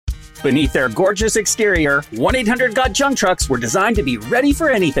Beneath their gorgeous exterior, 1-800-GOT-JUNK trucks were designed to be ready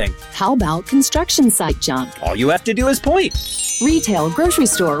for anything. How about construction site junk? All you have to do is point. Retail, grocery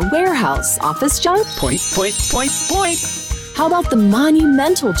store, warehouse, office junk? Point, point, point, point. How about the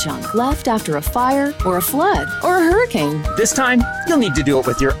monumental junk left after a fire or a flood or a hurricane? This time, you'll need to do it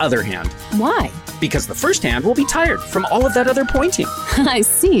with your other hand. Why? Because the first hand will be tired from all of that other pointing. I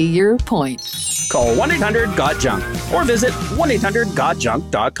see your point. Call 1-800-GOT-JUNK or visit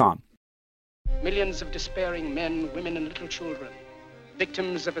 1-800-GOT-JUNK.com. Millions of despairing men, women, and little children,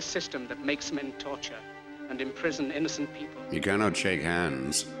 victims of a system that makes men torture and imprison innocent people. You cannot shake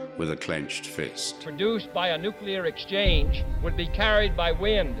hands with a clenched fist. Produced by a nuclear exchange would be carried by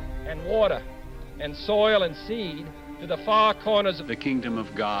wind and water and soil and seed to the far corners of the kingdom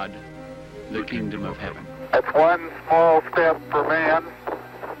of God, the kingdom of heaven. That's one small step for man,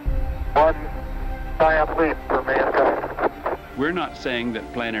 one giant leap for mankind. We're not saying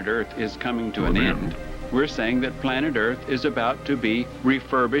that planet Earth is coming to an end. We're saying that planet Earth is about to be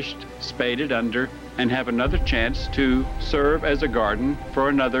refurbished, spaded under, and have another chance to serve as a garden for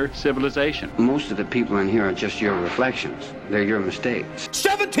another civilization. Most of the people in here are just your reflections. They're your mistakes.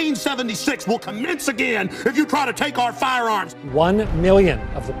 1776 will commence again if you try to take our firearms. 1 million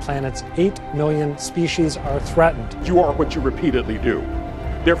of the planet's 8 million species are threatened. You are what you repeatedly do.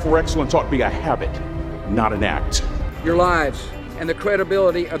 Therefore, excellence ought to be a habit, not an act. Your lives and the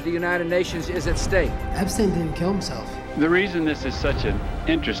credibility of the United Nations is at stake. Epstein didn't kill himself. The reason this is such an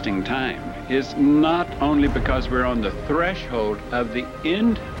interesting time is not only because we're on the threshold of the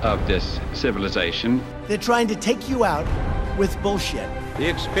end of this civilization. They're trying to take you out with bullshit. The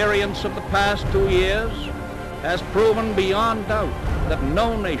experience of the past 2 years has proven beyond doubt that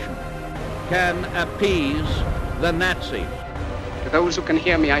no nation can appease the Nazis. To those who can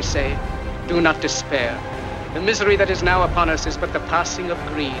hear me, I say, do not despair. The misery that is now upon us is but the passing of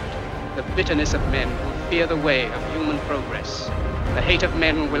greed, the bitterness of men who fear the way of human progress. The hate of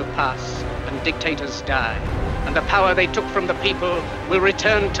men will pass, and dictators die, and the power they took from the people will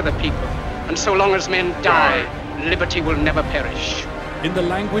return to the people. And so long as men die, liberty will never perish. In the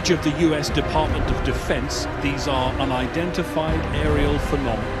language of the U.S. Department of Defense, these are unidentified aerial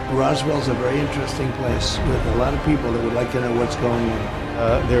phenomena. Roswell's a very interesting place with a lot of people that would like to know what's going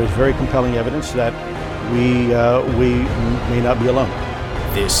on. There is very compelling evidence that we may not be alone.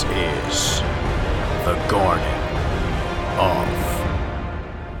 This is the Garden of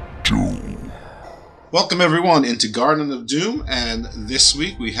Doom. Welcome everyone into Garden of Doom, and this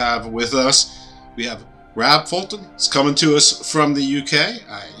week we have Rab Fulton. It's coming to us from the UK.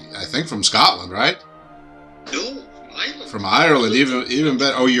 I think from Scotland, right? No, from Ireland. From Ireland, even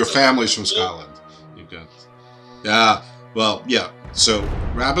better. Oh, your family's from Scotland. You've got, yeah. Well, yeah. So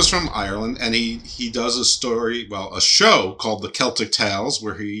Rab is from Ireland, and he does a show called The Celtic Tales,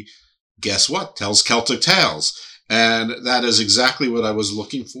 where he, guess what, tells Celtic tales. And that is exactly what I was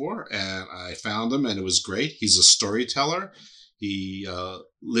looking for, and I found him, and it was great. He's a storyteller. He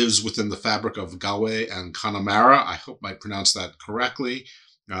lives within the fabric of Galway and Connemara. I hope I pronounced that correctly,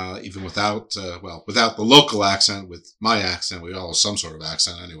 even without the local accent. With my accent, we all have some sort of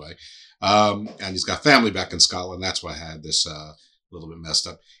accent anyway. And he's got family back in Scotland. That's why I had this little bit messed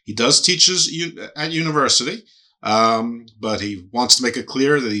up. He does teaches at university, but he wants to make it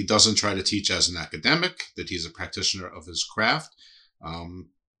clear that he doesn't try to teach as an academic, that he's a practitioner of his craft. And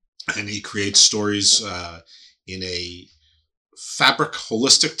he creates stories in a fabric,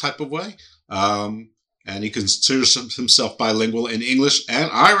 holistic type of way. And he considers himself bilingual in English and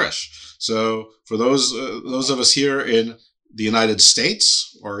Irish. So for those of us here in the United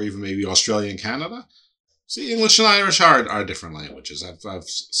States, or even maybe Australia and Canada, see, English and Irish are different languages. I've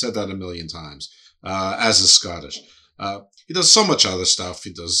said that a million times, as is Scottish. He does so much other stuff.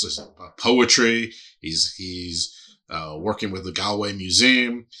 He does poetry. He's working with the Galway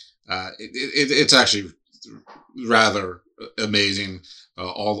Museum. It's actually rather amazing,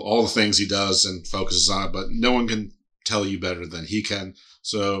 all the things he does and focuses on, but no one can tell you better than he can.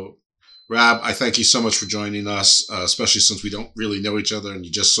 So, Rab, I thank you so much for joining us, especially since we don't really know each other, and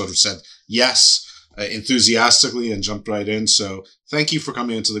you just sort of said yes enthusiastically and jumped right in. So thank you for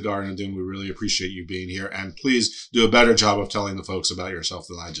coming into the Garden of Doom. We really appreciate you being here, and please do a better job of telling the folks about yourself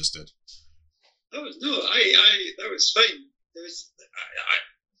than I just did. That was fine. There's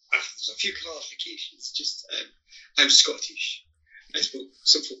a few clarifications. Just I'm Scottish. I spoke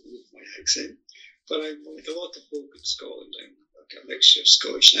some folk with my accent, but I'm like a lot of folk in Scotland. I've got a mixture of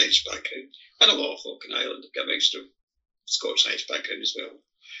Scottish and Irish background, and a lot of folk in Ireland have got a mixture of Scottish and Irish background as well.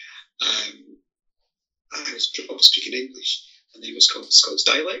 I was speaking English, and it was called the Scots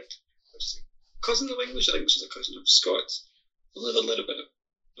dialect, which is a cousin of English. I think it was a cousin of Scots. A little bit of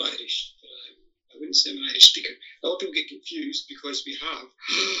Irish, say I'm an Irish speaker. A lot of people get confused because we have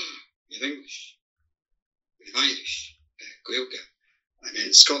English, we have Irish, Gaeilge, and then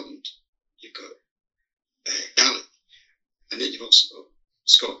in Scotland you've got Gaelic, and then you've also got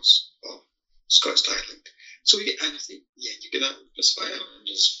Scots or Scots dialect. So and I think you get that with Pacific Island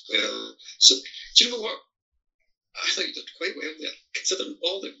as well. So do you know what? I think you did quite well there, considering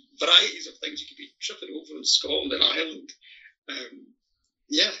all the varieties of things you could be tripping over in Scotland and Ireland.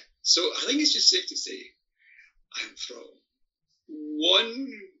 So I think it's just safe to say I'm from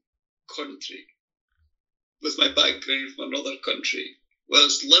one country with my background from another country,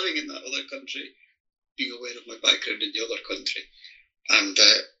 whilst living in that other country, being aware of my background in the other country. And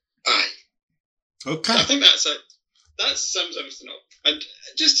Okay. I think that sums everything up. And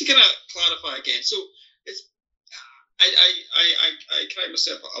just to kind of clarify again, so it's I cry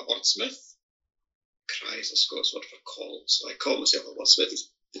myself a wordsmith. Cry is a Scots word for call, so I call myself a wordsmith.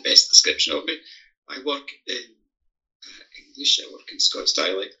 Is the best description of me. I work in English, I work in Scots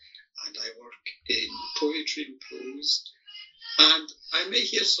dialect, and I work in poetry and prose. And I may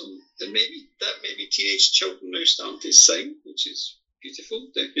hear that maybe teenage children now starting to sing, which is beautiful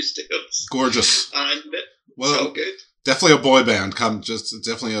down the stairs. Gorgeous. And well, so good. Definitely a boy band.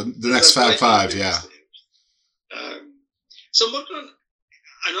 Definitely the next Fab Five, yeah. So I'm working on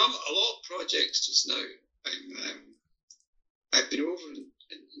a lot of projects just now. I've been over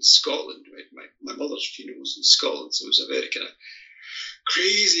in Scotland, right? My mother's funeral was in Scotland, so it was a very kind of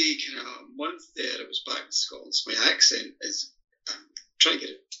crazy kind of month there. I was back in Scotland, so my accent is trying to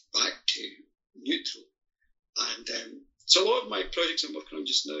get it back to neutral. And so a lot of my projects I'm working on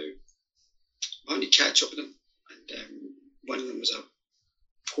just now, I want to catch up with them. And one of them was a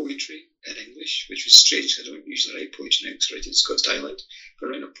poetry in English, which was strange because I don't usually write poetry in English, I write in Scots dialect. But I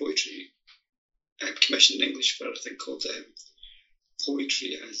ran a poetry commission in English for a thing called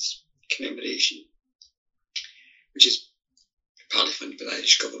Poetry as Commemoration, which is partly funded by the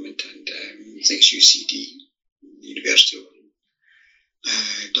Irish government and I think it's UCD, University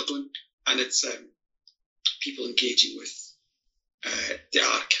of Dublin, and it's people engaging with the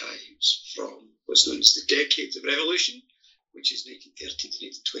archives from what's known as the Decades of Revolution, which is 1930 to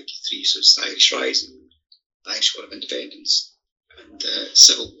 1923, so it's the Irish Rising, the Irish War of Independence, and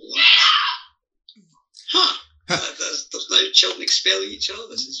Civil War. There's now children expelling each other.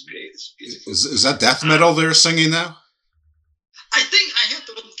 This is great. This is beautiful. Is that death metal they're singing now? I think I had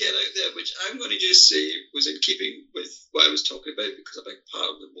the one Get Out there, which I'm going to just say was in keeping with what I was talking about, because a big part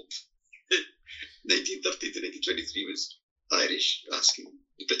of the book, 1930 to 1923, was Irish asking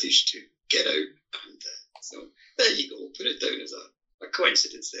the British to get out. And so there you go. Put it down as a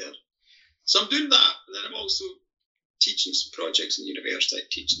coincidence there. So I'm doing that, and then I'm also teaching some projects in university. I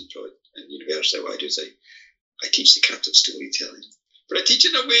teach in university. What I do is I teach the craft of storytelling, but I teach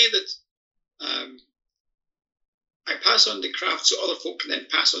in a way that I pass on the craft so other folk can then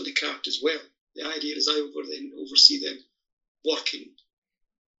pass on the craft as well. The idea is I then oversee them working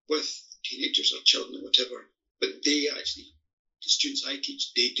with teenagers or children or whatever, but they actually, the students I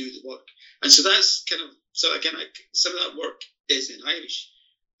teach, they do the work. And so that's kind of, so again, some of that work is in Irish.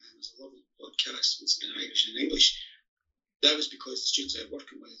 And there's a lot of podcasts in Irish and in English. That was because the students I was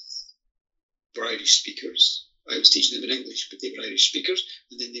working with were Irish speakers. I was teaching them in English, but they were Irish speakers,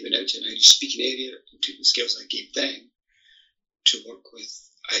 and then they went out to an Irish-speaking area and took the skills I gave them to work with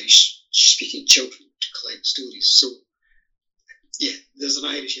Irish-speaking children to collect stories. So, yeah, there's an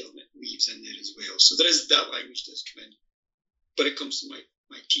Irish element weaves in there as well. So there is that language does come in, but it comes to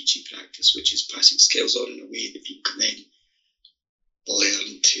my teaching practice, which is passing skills on in a way that people can then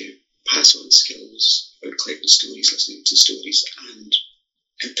learn to pass on skills about collecting stories, listening to stories, and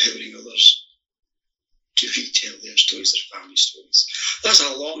empowering others to retell their stories, their family stories. That's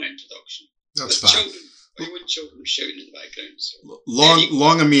a long introduction. That's fine. Children are shouting in the background. So.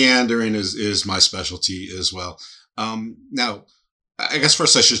 Long and meandering is my specialty as well. Now, I guess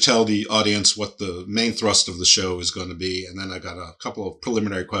first I should tell the audience what the main thrust of the show is going to be, and then I got a couple of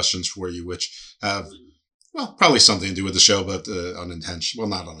preliminary questions for you, which have, well, probably something to do with the show, but unintentional.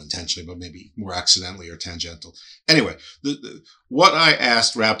 Well, not unintentionally, but maybe more accidentally or tangential. Anyway, what I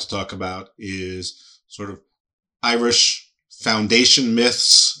asked Rab to talk about is sort of Irish foundation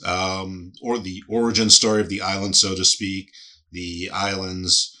myths, or the origin story of the island, so to speak, the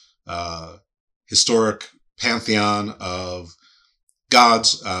island's historic pantheon of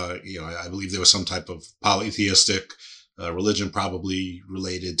gods. I believe there was some type of polytheistic religion, probably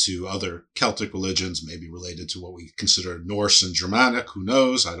related to other Celtic religions, maybe related to what we consider Norse and Germanic. Who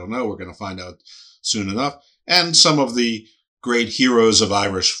knows? I don't know. We're going to find out soon enough. And some of the great heroes of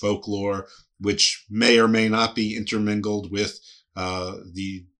Irish folklore, which may or may not be intermingled with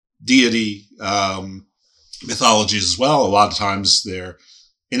the deity mythologies as well. A lot of times they're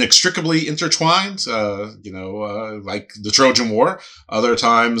inextricably intertwined, like the Trojan War. Other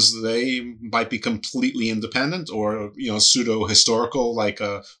times they might be completely independent or, pseudo-historical,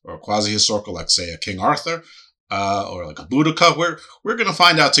 or quasi-historical, like, say, a King Arthur, or like a Boudica. We're going to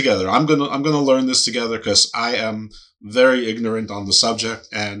find out together. I'm going to learn this together because I am very ignorant on the subject.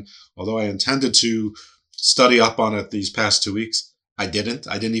 And although I intended to study up on it these past 2 weeks, I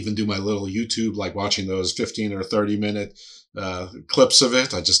didn't even do my little YouTube, like watching those 15 or 30 minute clips of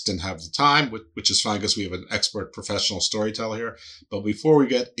it. I just didn't have the time, which is fine because we have an expert professional storyteller here. But before we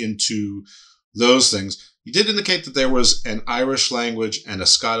get into those things, you did indicate that there was an Irish language and a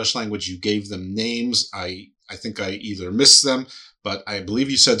Scottish language. You gave them names. I think I either missed them, but I believe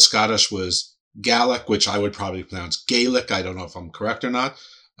you said Scottish was Gaelic, which I would probably pronounce Gaelic. I don't know if I'm correct or not.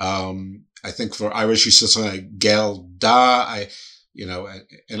 I think for Irish you said something like Gaelda. It's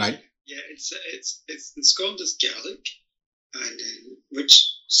in Scotland it's Gaelic, and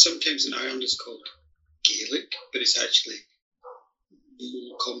which sometimes in Ireland is called Gaelic, but it's actually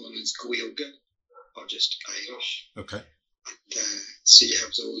more common as Gaelga or just Irish. Okay. And so you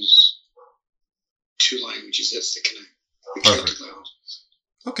have those two languages. That's the kind of Celtic language.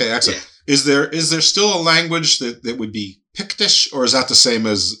 Okay, excellent. Yeah. Is there still a language that would be Pictish, or is that the same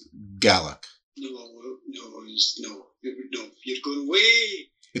as Gaelic? No. You're going way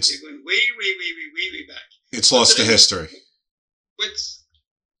back. It's lost to history.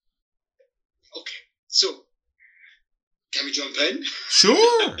 Okay, so can we jump in?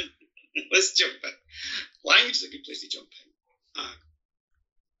 Sure. Let's jump in. Language is a good place to jump in.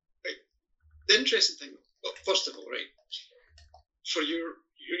 Right. The interesting thing, well, first of all, right, for your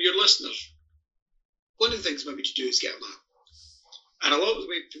listeners, one of the things maybe to do is get a map. And a lot of the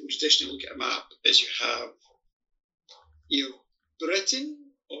way people traditionally look at a map is you have, Britain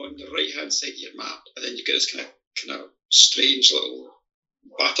on the right-hand side of your map, and then you've got this kind of strange little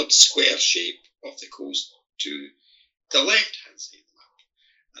battered square shape of the coast to the left-hand side of the map,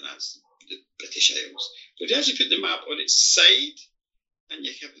 and that's the British Isles. So if you actually put the map on its side, and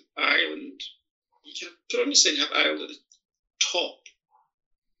you have Ireland, you can put on the side and have Ireland at the top.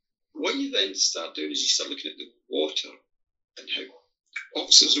 What you then start doing is you start looking at the water and how,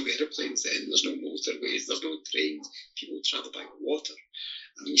 obviously there's no aeroplanes then, there's no motorways, there's no trains, people travel by water.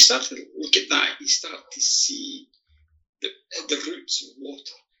 And when you start to look at that, you start to see the routes of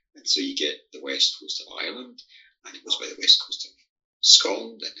water. And so you get the west coast of Ireland, and it goes by the west coast of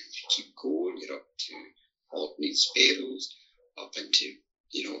Scotland, and then if you keep going, you're up to Orkneys, Faroes, up into,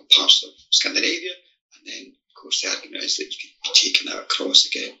 parts of Scandinavia, and then, of course, the argument is that you can be taking that across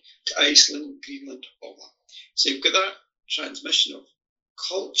again to Iceland, Greenland, all that. So you've got that transmission of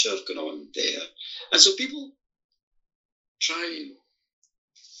culture going on there. And so people try and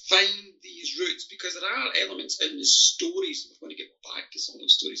find these roots because there are elements in the stories, we're going to get back to some of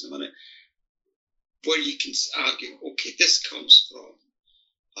those stories in a minute, where you can argue, okay, this comes from,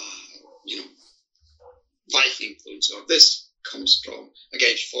 Viking influence, or this comes from,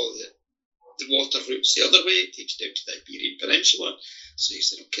 again, you follow the water routes the other way, it takes you down to the Iberian Peninsula. So you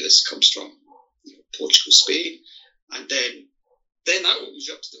say, okay, this comes from Portugal, Spain, and then that opens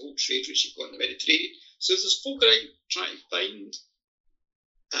you up to the whole trade routes you've got in the Mediterranean. So there's folk around trying to find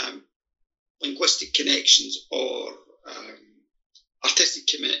linguistic connections or artistic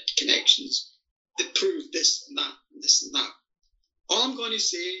connections that prove this and that and this and that. All I'm going to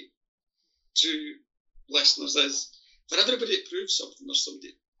say to listeners is, for everybody that proves something, there's somebody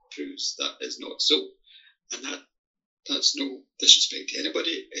that proves that is not so. And that's no disrespect to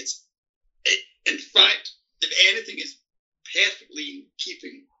anybody. In fact, if anything, is perfectly in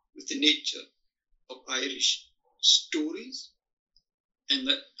keeping with the nature of Irish stories, and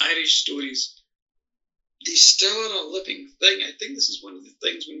that Irish stories, they still are a living thing. I think this is one of the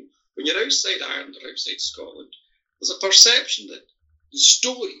things when you're outside Ireland or outside Scotland, there's a perception that the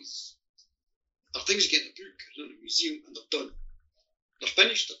stories are things you get in a book or in a museum and they're done. They're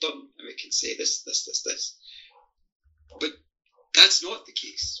finished, they're done, and we can say this. But that's not the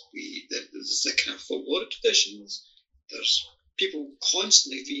case. There's the kind of folkloric traditions. There's people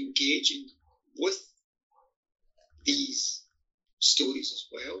constantly re-engaging with these stories as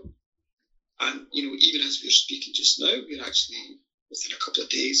well. And, even as we're speaking just now, we're actually within a couple of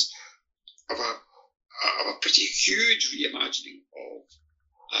days of a pretty huge reimagining of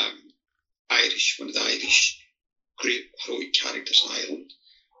one of the Irish great heroic characters in Ireland,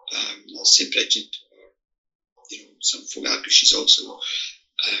 St. Bridget, or, some folk argue she's also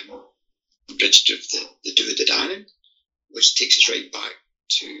Bridget of the Dua de Danann, which takes us right back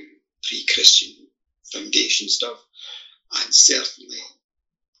to pre-Christian foundation stuff, and certainly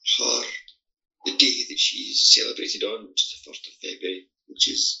she's celebrated on, which is the 1st of February, which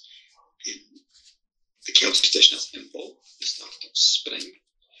is in the Celtic tradition as Imbolc, the start of spring.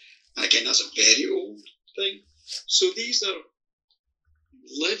 And again, that's a very old thing. So these are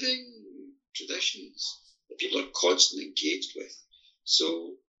living traditions that people are constantly engaged with.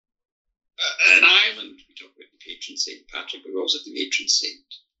 So in Ireland, we talk about the patron Saint Patrick, but we also have the matron saint,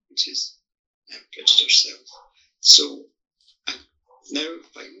 which is Bridget herself. So and now,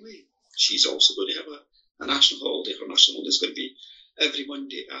 finally, she's also going to have a national holiday. Her national holiday is going to be every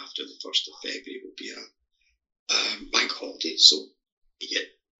Monday after the 1st of February will be a bank holiday. So you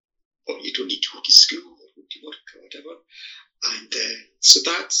don't need to go to school or go to work or whatever. And so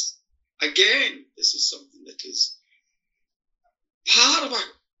that's, again, this is something that is part of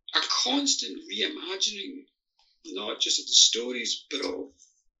a constant reimagining, not just of the stories, but of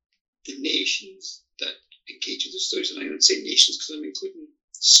the nations that engage with the stories. And I don't say nations because I'm including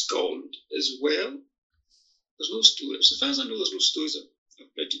Scotland as well. There's no stories, as far as I know, there's no stories of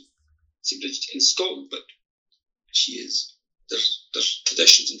Bridget in Scotland, but she is. There's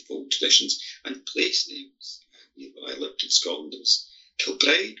traditions and folk traditions and place names. When I lived in Scotland, there was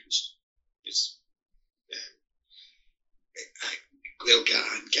Kilbride, which is Gaelga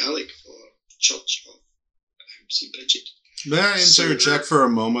and Gaelic for Church of St. Bridget. May I interject for a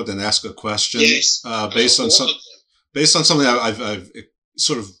moment and ask a question? Yes. Based on something I've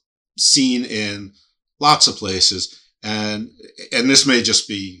sort of seen in lots of places, and this may just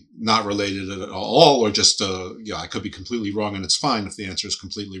be not related at all, or just I could be completely wrong, and it's fine if the answer is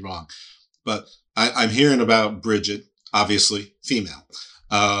completely wrong. But I'm hearing about Bridget, obviously female,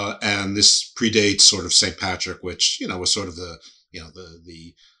 and this predates sort of St. Patrick, which was sort of the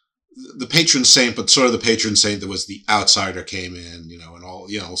patron saint, but sort of the patron saint that was the outsider came in, and all,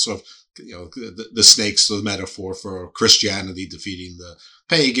 sort of, the snake's the metaphor for Christianity defeating the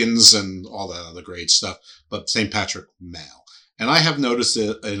pagans and all that other great stuff. But St. Patrick, male. And I have noticed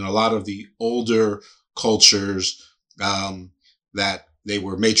that in a lot of the older cultures, that they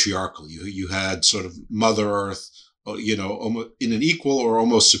were matriarchal. You had sort of Mother Earth, in an equal or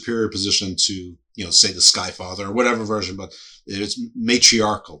almost superior position to, say the Sky Father or whatever version, but it's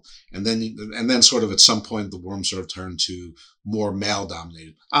matriarchal. And then sort of at some point, the worm sort of turned to more male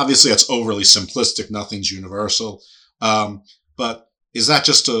dominated. Obviously, that's overly simplistic. Nothing's universal. But is that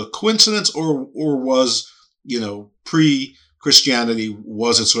just a coincidence, or was, pre-Christianity,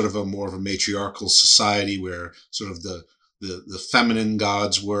 was it sort of more of a matriarchal society where sort of the feminine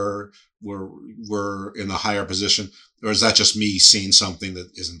gods were in a higher position? Or is that just me seeing something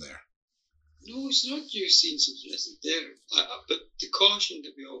that isn't there? No, it's not you seeing something that isn't there. But the caution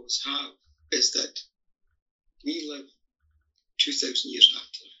that we always have is that we live 2,000 years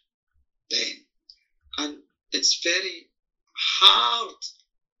after then. And it's very hard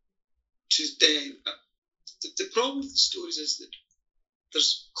to then. The problem with the stories is that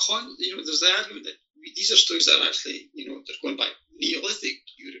there's the argument that these are stories that are actually, they're going by Neolithic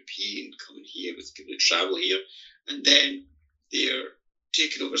European coming here with people who travel here, and then they're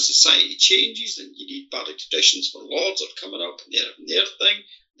taking over society changes, and you need bardic traditions for lords are coming up and they're having their thing,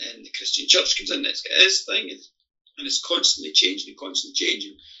 and the Christian church comes in, it's got his thing, and it's constantly changing.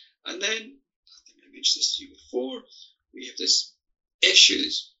 And then, I think I mentioned this to you before, we have this issue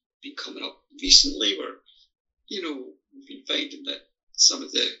that's been coming up recently where, we've been finding that some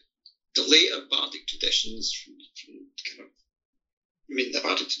of the later bardic traditions from the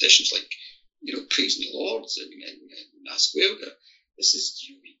bardic traditions like, praising the lords and Nasquelga, this is,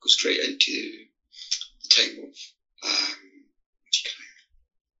 it goes straight into the time of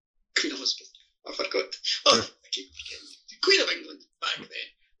Queen Elizabeth. I forgot. I keep forgetting. The Queen of England back then.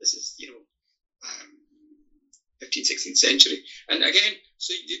 This is, 15th, 16th century. And again,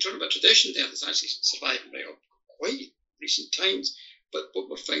 so you're talking about tradition there that's actually surviving right up quite recent times. But what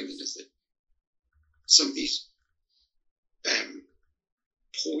we're finding is that some of these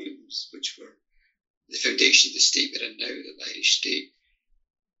poems, which were the foundation of the state we're in now, the Irish state,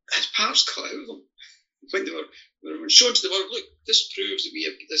 had parts cut out of them. When they were shown to the world, look, this proves that we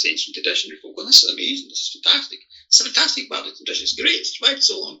have this ancient tradition. People going, this is amazing, this is fantastic. It's a fantastic bardic tradition, it's great, it's survived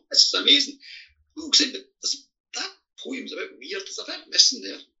so long, this is amazing. People saying that that poem's a bit weird, there's a bit missing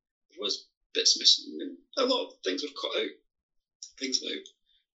there. There was bits missing, and a lot of things were cut out. Things about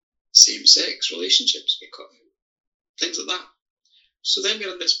same-sex relationships were cut out. Things like that. So then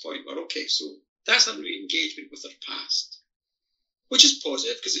we're at this point where, okay, so that's having re-engagement with our past, which is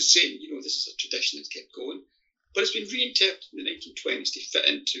positive because it's saying, this is a tradition that's kept going, but it's been reinterpreted in the 1920s to fit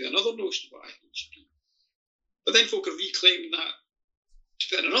into another notion of what I think should be. But then folk are reclaiming that to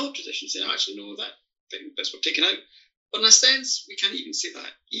fit in another tradition, saying, actually, no, that bits were taken out. But in a sense, we can't even say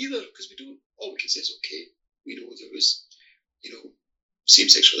that either, because we don't. All we can say is, okay, we know there was,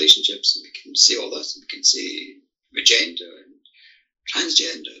 same-sex relationships, and we can say all that, and we can say gender and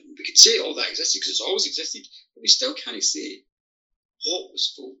transgender, and we can say all that existed because it's always existed, but we still can't say what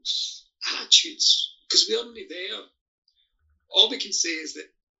was folks' attitudes, because we're only there. All we can say is that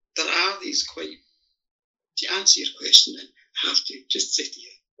there are these quite, to answer your question, and I have to just say to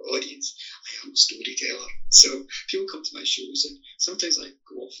your audience, I am a storyteller. So people come to my shows, and sometimes I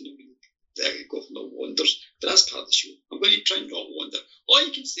go off and go off on wanders, but that's part of the show. I'm going to try and not wander. All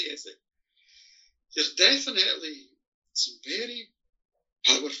you can say is that there's definitely some very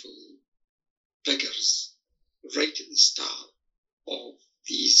powerful figures right at the start of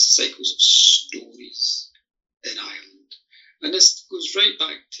these cycles of stories in Ireland. And this goes right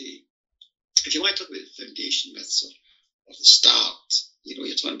back to, if you want to talk about the foundation myths or the start,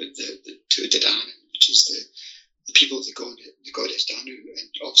 you're talking about the Tuatha Dé Danann, which is the people of the goddess Danu, and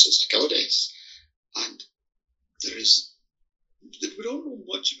also it's a goddess. And we don't know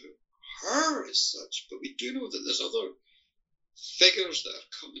much about her as such, but we do know that there's other figures that are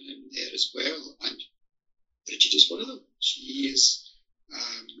coming in there as well, and Bridget is one of them. She is,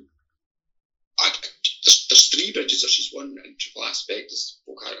 there's three Bridgets, or she's one in triple aspect. There's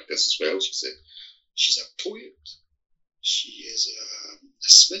folk like this as well. She's a poet, she is a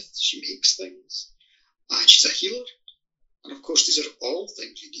smith, she makes things, and she's a healer. And of course, these are all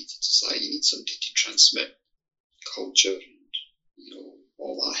things you need in society. You need somebody to transmit culture and,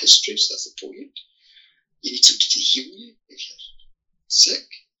 all that history, so that's the poet. You need somebody to heal you if you're sick.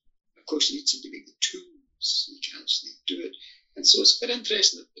 Of course, you need somebody to make the tools so you can actually do it. And so it's very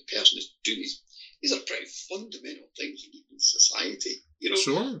interesting that the person is doing these are pretty fundamental things you need in society.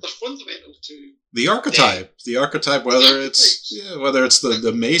 Sure. They're fundamental to the archetype. The archetype, whether it's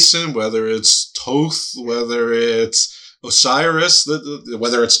the Mason, whether it's Thoth, whether it's Osiris,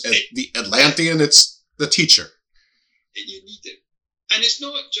 whether it's the Atlantean, it's the teacher. You need it. And it's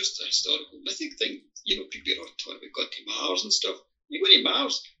not just a historical mythic thing. People are talking about going to Mars and stuff. You go to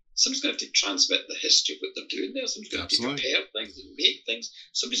Mars, somebody's going to have to transmit the history of what they're doing there. Somebody's going to have to prepare things and make things.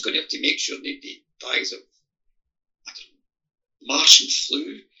 Somebody's going to have to make sure nobody dies of, Martian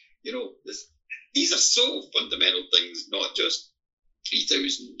flu. These are so fundamental things, not just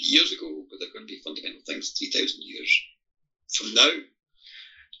 3,000 years ago, but they're going to be fundamental things 3,000 years from now.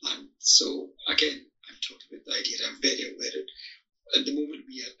 And so, again, I'm talking about the idea that I'm very aware of. At the moment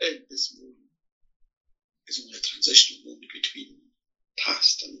we are in, this moment is only a transitional moment between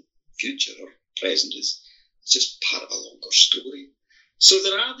past and future, or present is just part of a longer story. So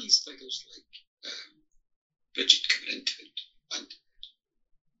there are these figures like Bridget coming into it and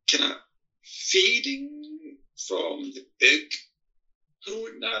kind of fading from the big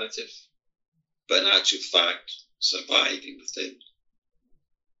heroic narrative, but in actual fact surviving within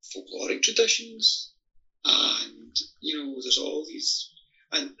folkloric traditions. And there's all these,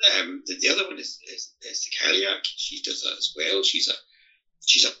 and the other one is the Kaliak. She does that as well. She's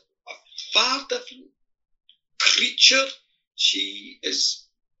a far different creature. She's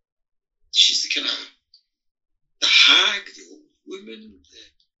the kind of the hag, the old woman,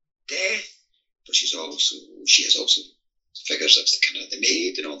 the death, but she has also figures of the kind of the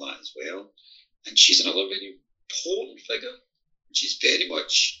maid and all that as well. And she's another very important figure. She's very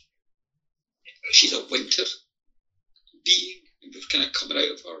much, she's a winter being, and we're kind of coming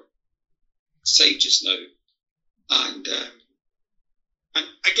out of her side just now. And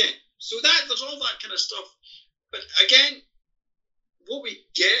again, so that there's all that kind of stuff. But again, what we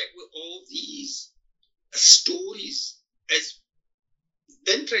get with all these stories is,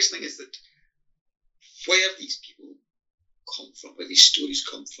 the interesting thing is that where these people come from, where these stories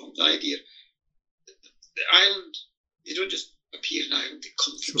come from, the idea, the island, they don't just appear in Ireland, they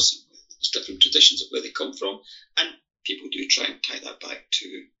come from somewhere. There's different traditions of where they come from, and people do try and tie that back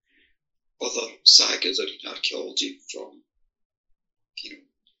to other sagas or even archaeology from,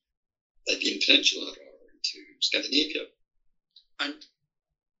 the Iberian Peninsula or into Scandinavia. And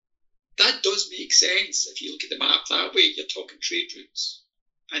that does make sense. If you look at the map that way, you're talking trade routes.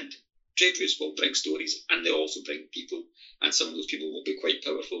 And trade routes will bring stories, and they also bring people, and some of those people will be quite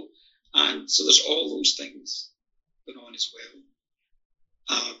powerful. And so there's all those things going on as well.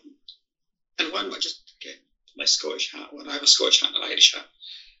 And one, just again, my Scottish hat on. I have a Scottish hat and an Irish hat.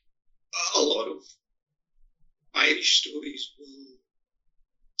 A lot of Irish stories will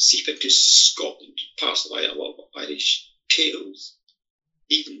seep into Scotland, parts of a lot of Irish tales,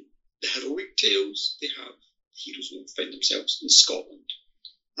 even the heroic tales. They have heroes who find themselves in Scotland,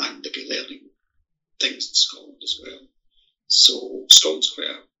 and they'll be learning things in Scotland as well. So Scotland's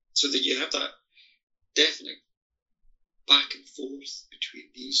so that you have that definite back and forth between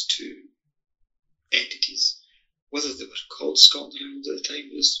these two entities. Whether they were called Scotland and Ireland at the time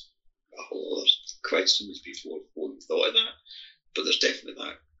was a whole other question. There's people who have thought of that, but there's definitely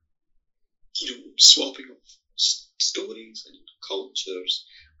that, swapping of stories and cultures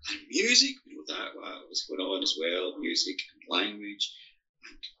and music. We know that was going on as well. Music and language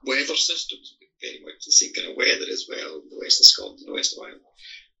and weather systems, very much the same kind of weather as well in the west of Scotland and the west of Ireland.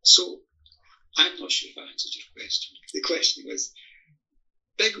 So I'm not sure if I answered your question. The question was,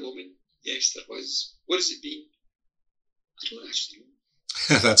 big woman, yes, there was. What does it mean? I don't actually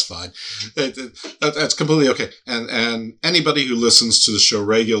know. That's fine. That's completely okay. And anybody who listens to the show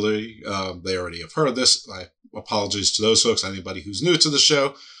regularly, they already have heard this. Apologies to those folks. Anybody who's new to the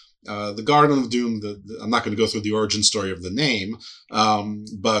show, the Garden of Doom, I'm not going to go through the origin story of the name,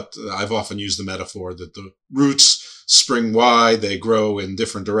 but I've often used the metaphor that the roots spring wide, they grow in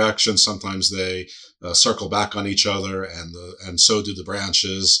different directions. Sometimes they circle back on each other, and so do the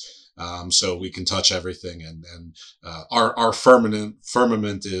branches. So we can touch everything, and our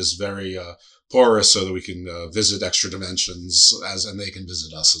firmament is very porous, so that we can visit extra dimensions and they can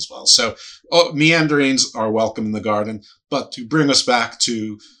visit us as well. So meanderings are welcome in the garden, but to bring us back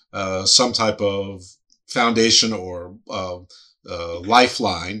to some type of foundation or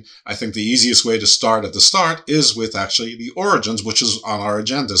lifeline, I think the easiest way to start at the start is with actually the origins, which is on our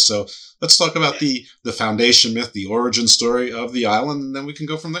agenda. So let's talk about the foundation myth, the origin story of the island, and then we can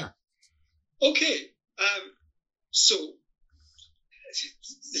go from there. Okay, so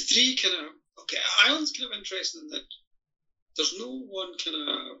the three islands kind of interesting in that there's no one kind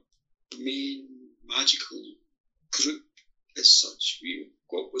of main magical group as such. We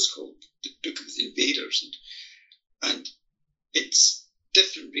what was called the Book of the Invaders, and it's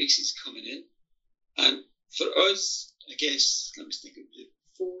different races coming in. And for us, I guess, let me think of the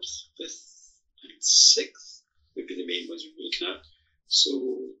 4th, 5th, and 6th would be the main ones we'd be looking at. So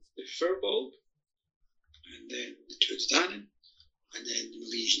the Firbolg, and then the Tuatha-De-Danann, and then the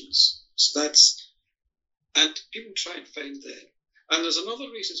Milesians. So that's, and people try and find and there's another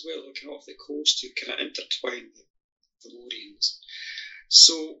race as well, looking off the coast, who kind of intertwine the Lorians.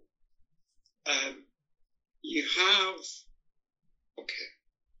 So you have,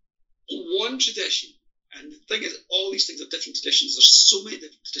 one tradition, and the thing is, all these things are different traditions. There's so many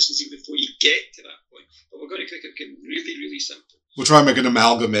different traditions even before you get to that point. But we're going to make it really, really simple. We'll try and make an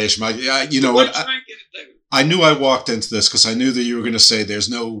amalgamation. You know what? I knew I walked into this because I knew that you were going to say there's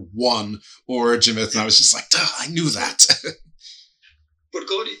no one origin myth, and I was just like, duh, I knew that. We're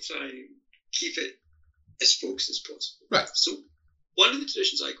going to try and keep it as focused as possible. Right. So one of the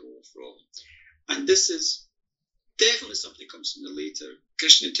traditions I go from, and this is definitely something that comes from the later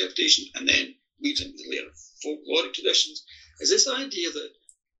Christian interpretation and then leads into the later folkloric traditions, is this idea that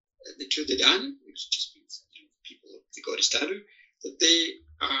the Tuatha-De-Danann, which just means people of the goddess Tanu, that they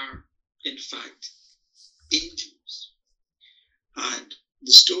are in fact angels. And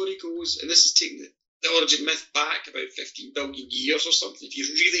the story goes, and this is taking the origin myth back about 15 billion years or something, if you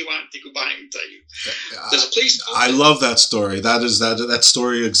really want to go back in time. There's a place called... I love that story. That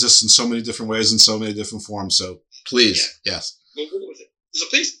story exists in so many different ways, in so many different forms. So please, yes. We'll go with it. There's a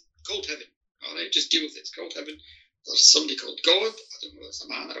place called heaven. All right, just deal with it. It's called heaven. There's somebody called God. I don't know if it's a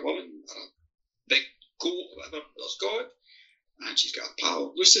man or a woman or a big goat or whatever. There's God. And she's got a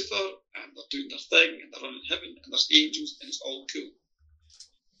pal, Lucifer, and they're doing their thing, and they're running heaven, and there's angels, and it's all cool.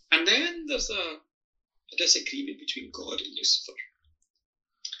 And then there's a disagreement between God and Lucifer.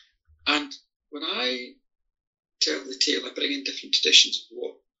 And when I tell the tale, I bring in different traditions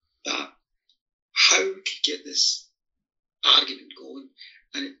of how we could get this argument going,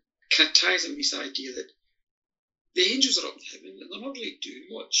 and it kind of ties in this idea that the angels are up in heaven, and they're not really doing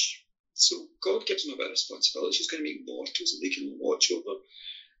much. So God gives them a bit of responsibility. She's going to make mortals that they can watch over.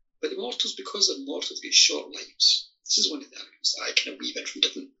 But the mortals, because they're mortals, get short lives. This is one of the arguments that I kind of weave in from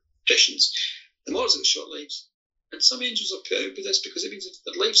different traditions. The mortals get short lives. And some angels are put out with this because it means if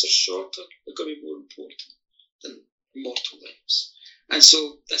their lives are shorter, they're going to be more important than mortal lives. And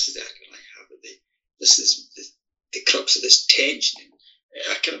so this is the argument I have. This is the crux of this tension.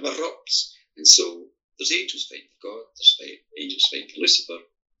 It kind of erupts. And so there's angels fighting for God. There's angels fighting for Lucifer.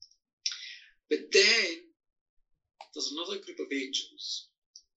 But then there's another group of angels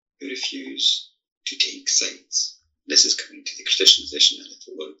who refuse to take sides. This is coming to the Christian tradition and the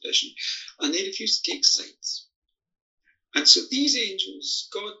folkloric tradition, and they refuse to take sides. And so these angels,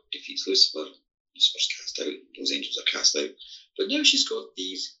 God defeats Lucifer, Lucifer's cast out, those angels are cast out, but now she's got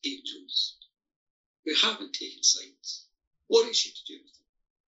these angels who haven't taken sides. What is she to do with them?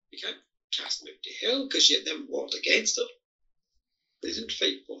 You can't cast them out to hell because she had them warred against her. They didn't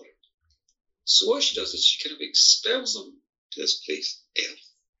fight for her. So what she does is she kind of expels them to this place,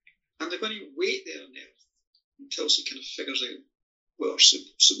 Earth, and they're going to wait there on Earth until she kind of figures out what her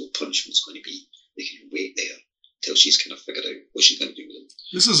suitable punishment's going to be. They can wait there till she's kind of figured out what she's going to do with them.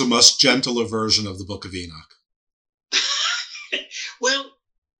 This is a much gentler version of the Book of Enoch. Well,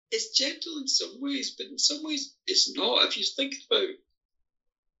 it's gentle in some ways, but in some ways it's not. If you think about,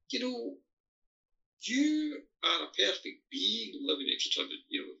 you are a perfect being living. If you're trying to,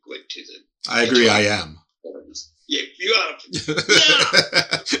 go into the... I agree, I am. Yeah, you are. Perfect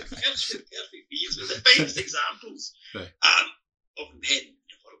beings are the famous examples of men in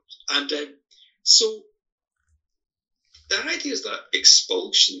the world. And so the idea is that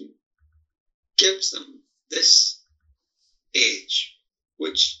expulsion gives them this edge,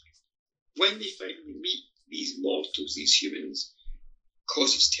 which, when they finally meet these mortals, these humans,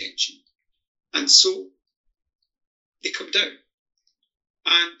 causes tension. And so they come down.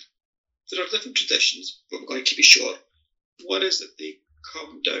 And there are different traditions, but we're going to keep it short. One is that they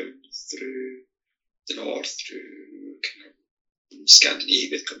come down through the north, through kind of Scandinavia,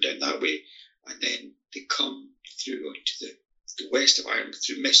 they come down that way, and then they come through onto the west of Ireland,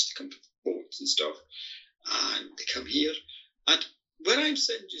 through mist, they come with boats and stuff, and they come here. And where I'm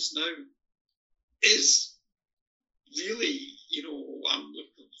sitting just now is really, I'm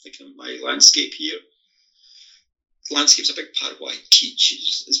thinking of my landscape here. Landscape's a big part of why I teach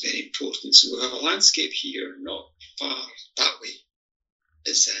is very important. So we have a landscape here, not far that way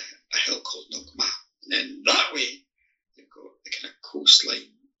is a hill called Knockma. And then that way, you've got the kind of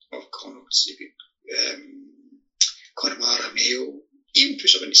coastline of Connaught. So you've got Connemara, Mayo, even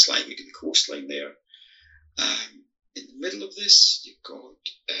push up into Sligo, you've got the coastline there. In the middle of this, you've got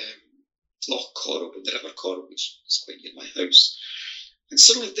Loch Corrib and the River Corrib, which is quite near my house. And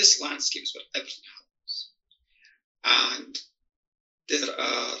suddenly this landscape is where everything happens. And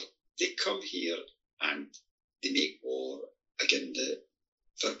they come here and they make war against the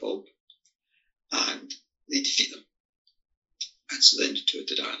Firbolg, and they defeat them. And so then the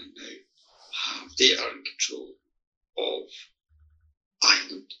Tuatha Dé Danann now they are in control of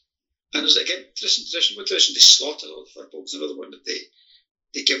Ireland. And there's again tradition, they slaughter all the Firbolgs. Another one that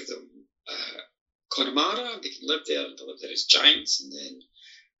they give them Connemara, and they can live there, and they live there as giants, and then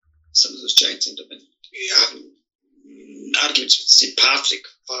some of those giants end up having arguments with St. Patrick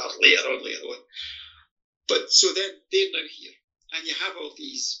far later on. But so then they're now here, and you have all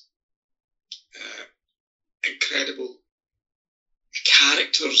these incredible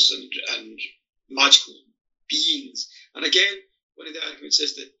characters and magical beings. And again, one of the arguments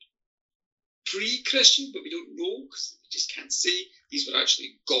is that pre-Christian, but we don't know because we just can't say, these were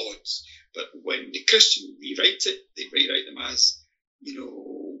actually gods. But when the Christian rewrite it, they rewrite them as,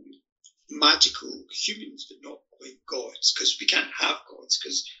 magical humans, but not quite gods, because we can't have gods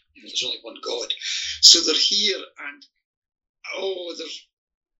because there's only one God. So they're here, and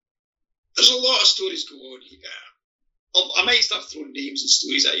there's a lot of stories go on here. I might start throwing names and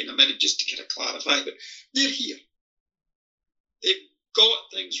stories at you in a minute just to kind of clarify, but they're here. They've got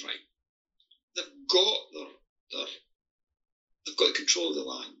things right. They've got control of the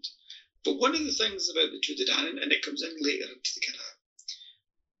land. But one of the things about the Tuatha Dé Danann, and it comes in later into the kind of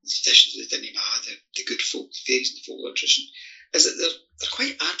traditions of the Dinima, the good folk, the fairies and the folklore tradition, is that they're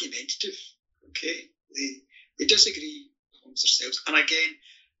quite argumentative. Okay, they disagree amongst themselves, and again,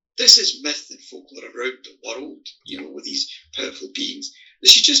 this is myth and folklore around the world. With these powerful beings, they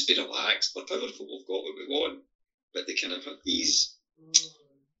should just be relaxed. We're powerful. We've got what we want, but they kind of have these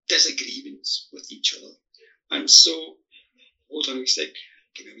disagreements with each other. And so, hold on a second.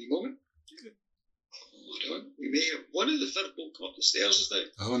 Give me a wee moment. Hold on. We may have one of the Firbolg come up the stairs just now.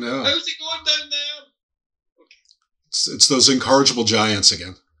 Oh no! How's it going down there? Okay. It's those incorrigible giants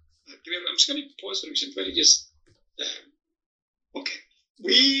again. I'm just going to pause for a second. Very just. Okay.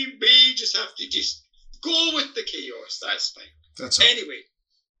 We may just have to just go with the chaos. That's fine. That's all. Anyway.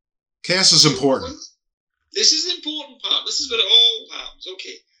 Chaos is important. This is the important part. This is where it all happens.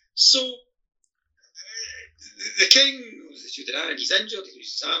 Okay. So, the king, he's injured, he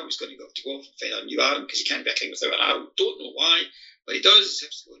loses his arm, he's going to have to go off and find a new arm because he can't be a king without an arm. Don't know why, but he does. He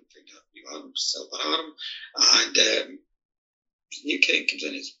has to go and find a new arm, silver arm. And the new king comes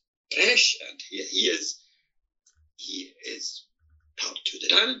in as Bresh, and he is part Tuatha Dé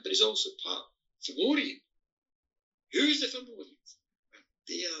Danann, but he's also part Fomorian. Who's the Fomorians?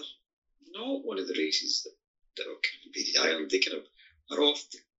 They are not one of the races that are kind of invaded Ireland. They kind of are off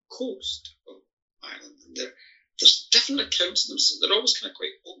the coast of Ireland, and there's different accounts of them. So they're always kind of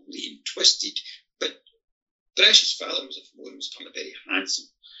quite ugly and twisted. But Bresh's father was a Fomorian, was kind of very handsome.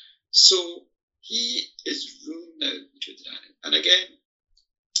 So he is ruling now Tuatha Dé Danann. And again,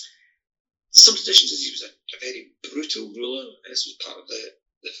 some traditions is he was a very brutal ruler. This was part of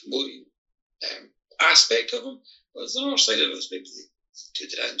the Fomorian aspect of him. But there's another side of it, maybe the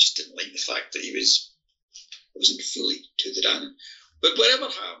Tuatha just didn't like the fact that he wasn't fully Tuatha. But whatever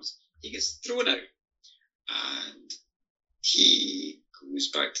happens, he gets thrown out, and he goes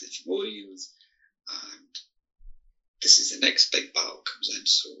back to the Fomorians, and this is the next big battle comes in.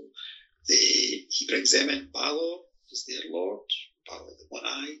 So he brings them in. Balor is their lord, Balor the One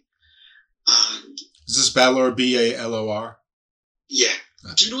Eye, and is this Balor Balor? Yeah.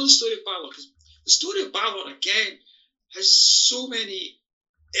 Okay. Do you know the story of Balor? Because the story of Balor again has so many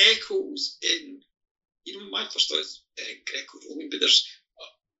echoes in. My first thought is Greco-Roman, but there's,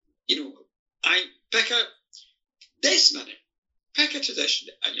 pick a tradition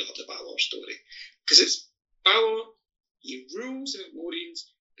and you'll have the Balor story. Because it's Balor, he rules the Fomorians,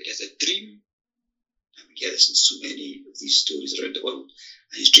 but he has a dream, and we get this in so many of these stories around the world,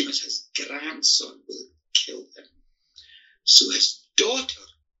 and his dream is his grandson will kill him. So his daughter,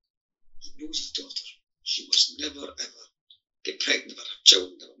 he knows his daughter, she must never ever get pregnant, never have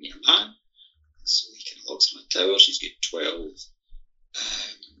children, never meet a man. So he kind of locks her in a tower. She's got 12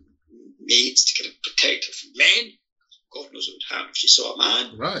 maids to kind of protect her from men. God knows what would happen if she saw a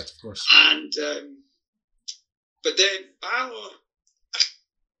man. Right, of course. And but then Balor,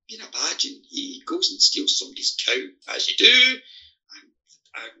 you can imagine, he goes and steals somebody's cow, as you do,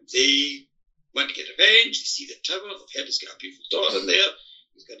 and they want to get revenge. They see the tower. They've heard he's got a beautiful daughter in there.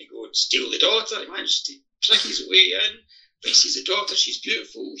 He's going to go and steal the daughter. He manages to trick his way in. But he sees the daughter, she's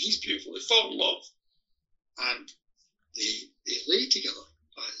beautiful, he's beautiful, they fall in love. And they lay together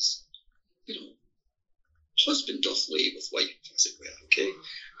as, husband doth lay with wife, as it were, okay?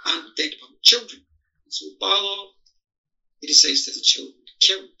 And they end up having children. And so Balor, he decides to have the children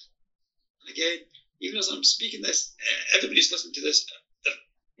killed. And again, even as I'm speaking this, everybody's listening to this,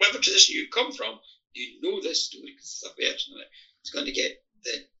 whatever tradition you come from, you know this story because it's a version of it. He's going to get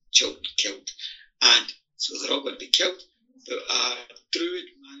the children killed. And so they're all going to be killed. But Druid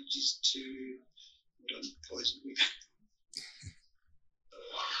manages to poison me.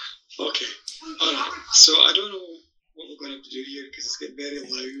 Okay, all right. So I don't know what we're going to have to do here because it's getting very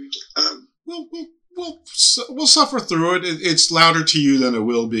loud. We'll suffer through it. It's louder to you than it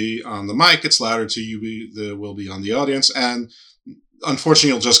will be on the mic. It's louder to you than it will be on the audience. And unfortunately,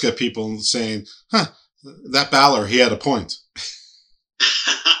 you'll just get people saying, that Balor, he had a point.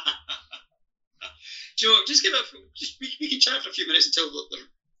 Just we can chat for a few minutes until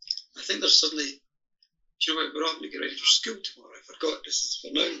I think there's suddenly, we're all going to get ready for school tomorrow. I forgot this is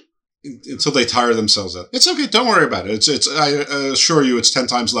for now. Until they tire themselves out. It's okay. Don't worry about it. It's. I assure you, it's 10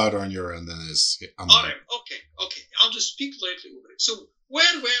 times louder on your end than it is on mine. All right. Okay. I'll just speak loudly over it. So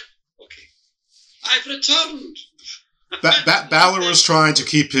okay. I've returned. Balor was trying to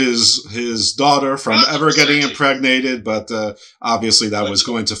keep his daughter from ever getting impregnated, but obviously that was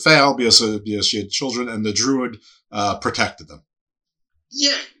going to fail because she had children, and the Druid protected them.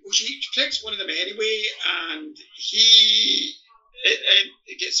 Yeah, well, she protects one of them anyway, and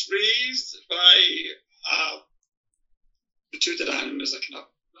it gets raised by the Tuatha as a kind of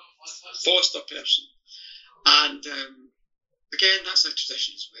foster person, and again that's a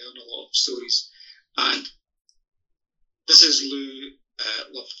tradition as well in a lot of stories, and this is Lugh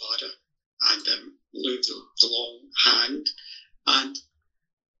Lovfada, and Lugh the Long Hand, and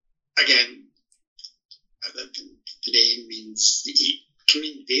again the name means he can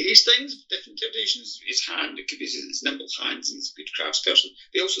mean various things, different interpretations. His hand, it could be his nimble hands, and he's a good craftsperson.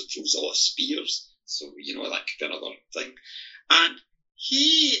 But he also throws a lot of spears, so that could be another thing. And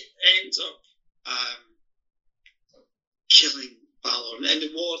he ends up killing Balor, and in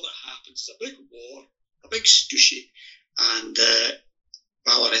the war that happens, it's a big war, a big stooshy, and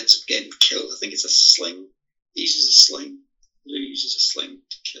Balor ends up getting killed. I think it's a sling. He uses a sling. Lugh uses a sling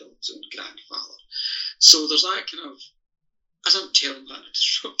to kill his own grandfather. So there's that kind of, as I'm telling that in a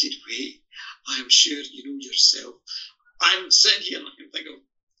disrupted way, I am sure you know yourself. I'm sitting here and I can think of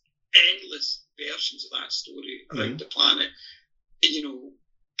endless versions of that story around the planet.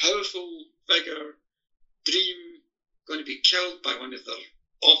 Powerful figure, dream, going to be killed by one of their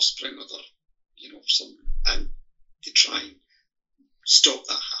offspring or their, and to try and stop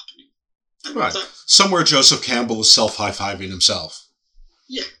that happening. And right. Somewhere Joseph Campbell is self-high-fiving himself.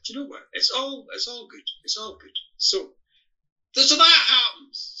 Yeah, do you know what? It's all good. It's all good. So that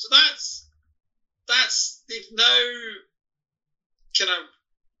happens. So that's they've now kind of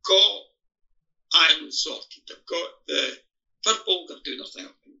got Ireland sorted. They've got the purple. They're doing their thing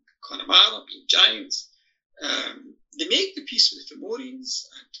up in Connemara, being giants. They make the peace with the Fomorians,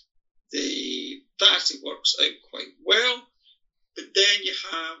 and that actually works out quite well. But then you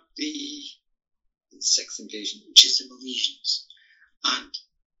have the in the sixth invasion, which is the Milesians and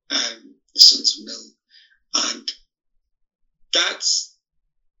the Sons of Mil. And that's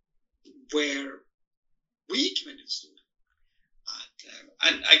where we come into the story.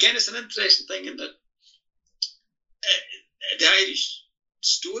 And again, it's an interesting thing in that the Irish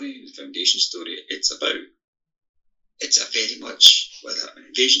story, the foundation story, it's a very much, whether an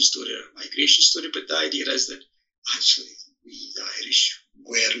invasion story or a migration story, but the idea is that actually we, the Irish,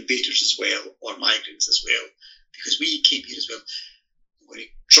 were invaders as well, or migrants as well, because we came here as well. I'm going to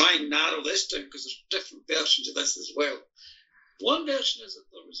try and narrow this down because there's different versions of this as well. One version is that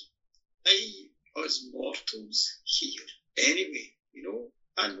there was us mortals here anyway,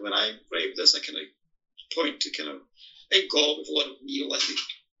 and when I write this, I kind of point to kind of involved with a lot of Neolithic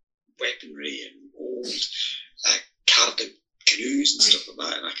weaponry and old carved out canoes and stuff like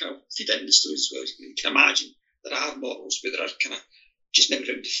that, and I kind of feed in the stories as well. You can imagine there are mortals, but there are kind of just maybe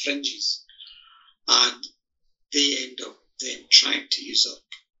around the fringes, and they end up then trying to usurp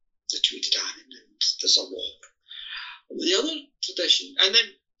the Tuatha-De-Danann, and there's a war. The other tradition, and then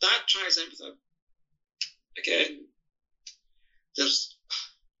that ties in with again, there's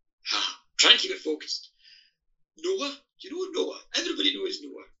trying to keep it focused. Noah, do you know Noah? Everybody knows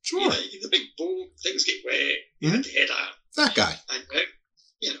Noah. Sure. The big boat, things get wet, you had to head out. That guy. And,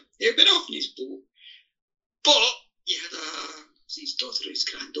 he'd been off in his boat. But he had his daughter, his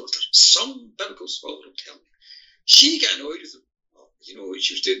granddaughter. Some biblical scholar will tell me. She got annoyed with him.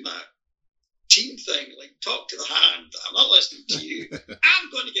 She was doing that team thing, like talk to the hand, I'm not listening to you.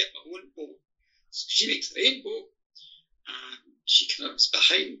 I'm going to get my own boat. So she makes her own boat, and she kind of is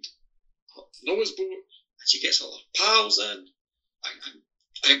behind Noah's boat, and she gets all her pals in.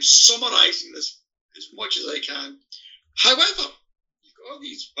 I'm summarising this as much as I can. However, you've got all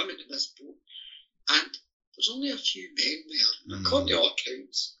these women in this boat, and there's only a few men there. And according to all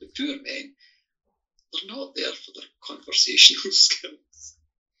accounts, the poor men, they're not there for their conversational skills.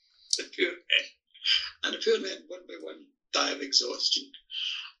 The poor men. And the poor men, one by one, die of exhaustion.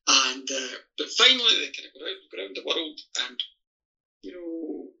 And but finally, they kind of go around the world, and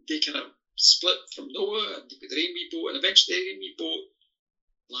they kind of split from Noah, and they put their own wee boat, and eventually their own wee boat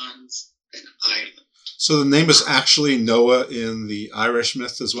lands in Ireland. So the name is actually Noah in the Irish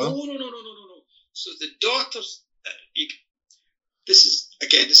myth as well? No. So the daughters,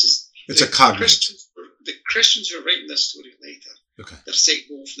 it's a cognate. The Christians who are writing this story later, they're saying,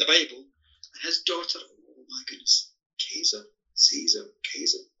 from the Bible, and his daughter, oh my goodness, Caesar,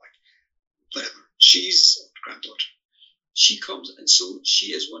 whatever, she's granddaughter. She comes, and so she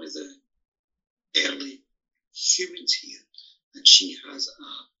is one of the early humans here, and she has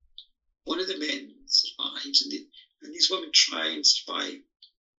one of the men survives, and these women try and survive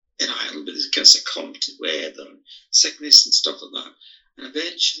in Ireland, but they kind of succumb to weather and sickness and stuff like that, and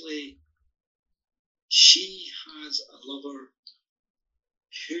eventually she has a lover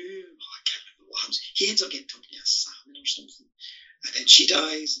who, I can't remember what happens. He ends up getting turned into a salmon or something, and then she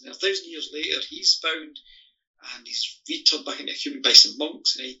dies, and 1,000 years later he's found, and he's returned back into a human by some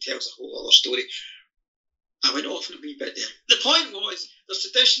monks, and he tells a whole other story. I went off on a wee bit there. The point was, there's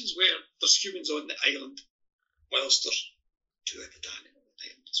traditions where there's humans on the island, whilst there's Tuatha-De-Danann on the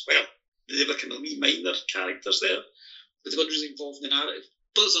island as well. They were kind of wee minor characters there, but they weren't really involved in the narrative.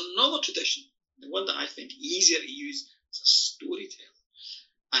 But there's another tradition, the one that I think easier to use as a storyteller,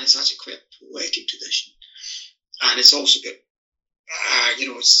 and it's actually quite a poetic tradition, and it's also got,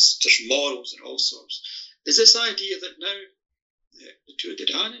 there's morals and all sorts. There's this idea that now the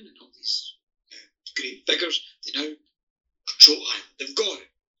Tuatha-De-Danann and all these great figures, they now control Ireland. They've got it,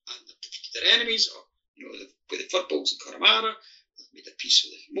 and they've defeated their enemies, or they've put the Furbolgs in Connemara, they've made a peace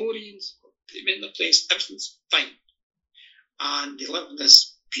with the Fomorians, put them in their place, everything's fine, and they live in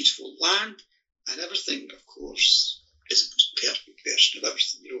this beautiful land, and everything, of course, is a perfect version of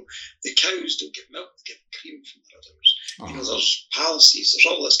everything. The cows don't give milk, they give cream from their udders. There's palaces, there's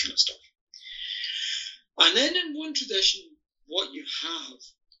all this kind of stuff. And then in one tradition, what you have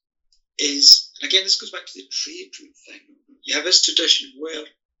is, and again, this goes back to the trade route thing. You have this tradition where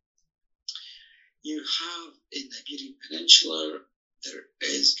you have in the Iberian Peninsula, there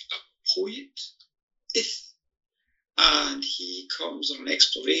is a poet, and he comes on an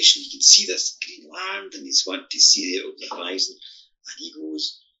exploration. He can see this green land, and he's wanting to see it over the horizon. And he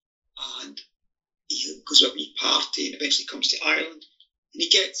goes to a wee party, and eventually comes to Ireland, and he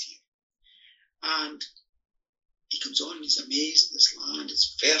gets here. And he comes on, and he's amazed at this land.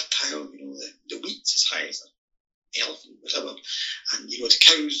 It's fertile, the wheat's as high as an elephant, whatever. And, the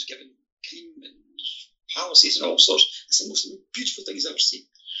cows giving cream, and palaces and all sorts. It's the most beautiful thing he's ever seen.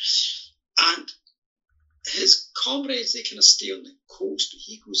 And his comrades, they kind of stay on the coast, but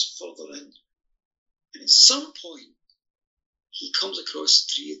he goes further in And at some point, he comes across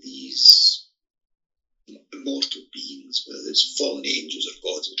three of these immortal beings, whether it's fallen angels or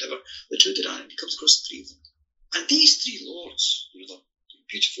gods, whatever, the two Daran, he comes across three of them. And these three lords, they're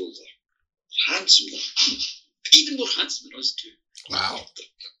beautiful, they're handsome, they're even more handsome than us two. Wow.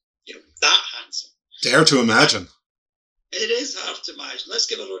 They're, that handsome. Dare to imagine. It is hard to imagine. Let's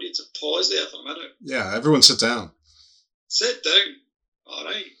give our audience a pause there for a minute. Yeah, everyone sit down. Sit down. All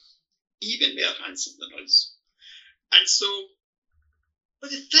right. Even more handsome than us. And so, but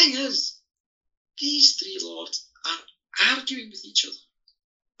the thing is, these three lords are arguing with each other.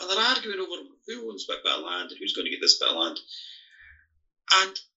 And they're arguing over who owns what bit of land and who's going to get this bit of land.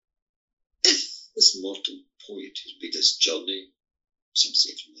 And if this mortal poet who's made this journey, some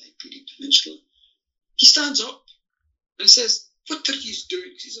say from the Iberian Peninsula, he stands up and says, what are you doing?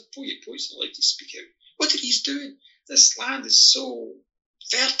 Because he's a poet, poets don't like to speak out. What are you doing? This land is so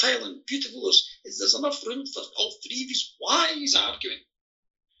fertile and beautiful. There's enough room for all three of you. Why he's arguing?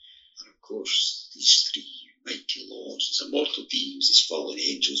 And of course, these three mighty lords, these immortal beings, these fallen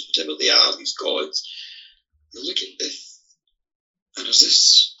angels, whatever they are, these gods, they look at this, and there's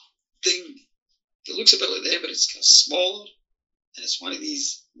this thing that looks a bit like them, but it's kind of smaller, and it's one of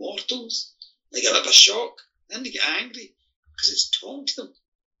these mortals. They get a bit of a shock, then they get angry, because it's talking to them,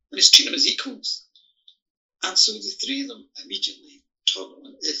 and it's treating them as equals. And so the three of them immediately turn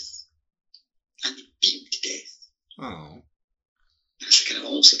on Ith, and they beat him to death. Oh. And it's kind of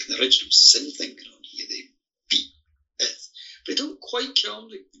almost like an original sin thing going on here. They beat Ith, but they don't quite kill him.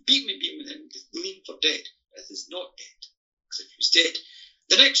 They beat him and they leave him for dead. Ith is not dead, because if he was dead,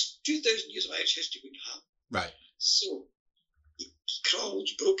 the next 2,000 years of Irish history wouldn't happen. Right. So he crawled,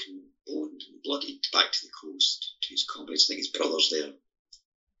 broken, boned, and bloodied back to the coast to his comrades. I think his brother's there.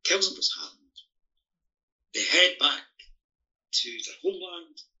 Tells them what's happened. They head back to their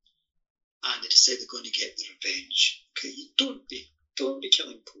homeland, and they decide they're going to get their revenge. Okay, you don't be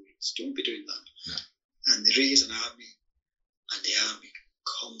killing poets. Don't be doing that. No. And they raise an army, and the army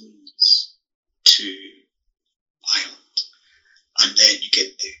comes to Ireland, and then you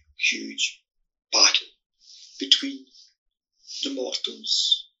get the huge battle between the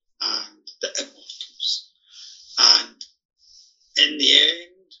mortals and the immortals. And in the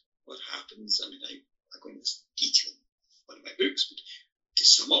end, what happens, I mean, I go into this detail in one of my books, but to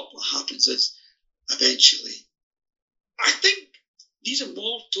sum up, what happens is eventually, I think these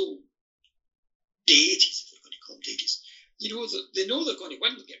immortal deities, if we're going to call them deities, they know they're going to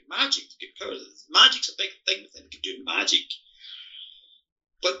win, they'll get magic, they'll get power. Magic's a big thing with them, they can do magic.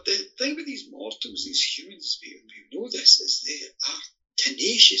 But the thing with these mortals, these humans, we know this, is they are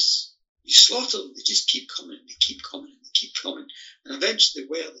tenacious. You slaughter them, they just keep coming, and they keep coming, and they keep coming. And eventually they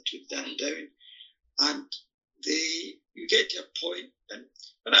wear the tooth down, and you get to a point, and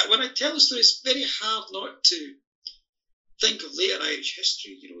when I tell the story, it's very hard not to think of later Irish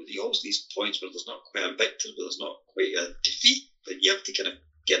history. Always these points where there's not quite a victory, but there's not quite a defeat, but you have to kind of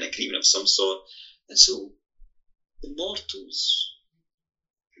get an agreement of some sort. And so the mortals,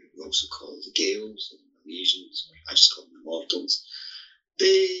 who we also call the Gaels and the Milesians, or I just call them the mortals,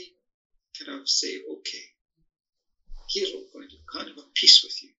 they kind of say, okay, here's what we're going to do, kind of a peace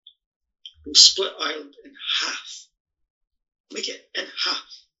with you. We'll split Ireland in half. Make it in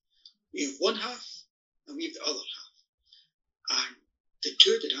half. We have one half, and we have the other half. And the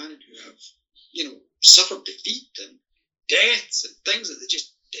two Daran who have, suffered defeat and deaths and things that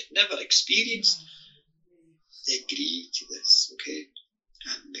they'd never experienced, they agree to this, okay?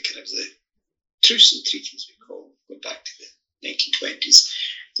 And the kind of the truce and treaties we call, going back to the 1920s,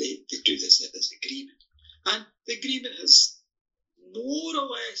 they do this agreement. And the agreement has more or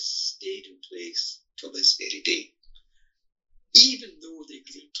less stayed in place till this very day, even though the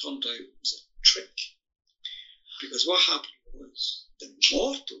agreement turned out it was a trick. Because what happened was the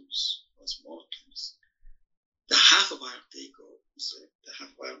mortals, the half of Ireland they got was the half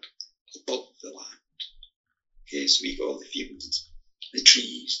of Ireland above the land. Okay, so we got all the fields, the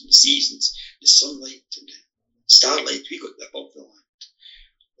trees, and the seasons, the sunlight and the starlight, we got above the land.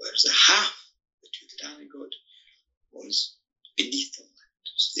 Whereas the half the two Daran got was beneath the land,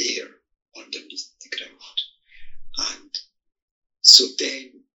 so they're underneath the ground. And so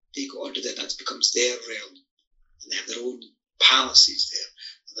then they go under there, that becomes their realm. And they have their own palaces there,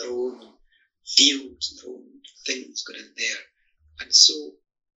 and their own fields, and their own things going in there. And so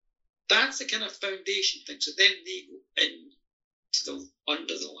that's the kind of foundation thing. So then they go into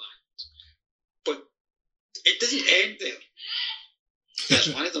under the land. But it doesn't end there.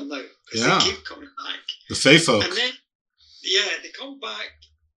 There's one of them now, because they keep coming back. The Fae folk. And then, they come back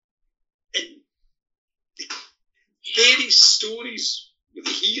in various stories with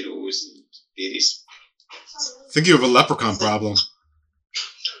the heroes and various I think you have a leprechaun problem.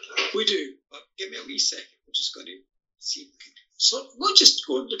 We do, but give me a wee second. We're just going to see if we can. So we'll just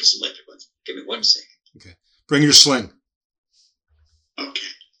go and look at some leprechauns. Give me 1 second. Okay. Bring your sling. Okay.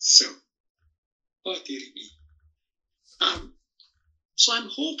 So, oh dearie me. So I'm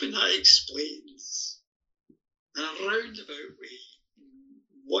hoping that explains in a roundabout way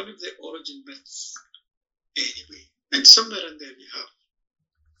one of the origin myths anyway. And somewhere in there you have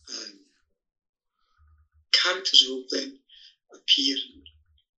characters who will then appear in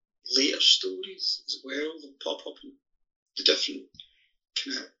later stories as well. They'll pop up in the different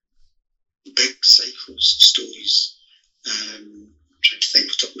kind of big cycles of stories. I'm trying to think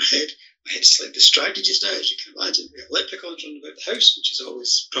off the top of my head. My head's slightly distracted just now, as you can imagine. We have leprechauns running about the house, which is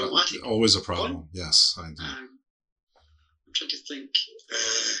always problematic. Always a problem. Yes, I do. I'm trying to think.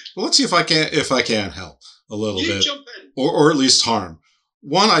 Well, let's see if I can help a little bit, jump in. or at least harm.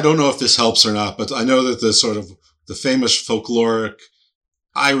 One, I don't know if this helps or not, but I know that the famous folkloric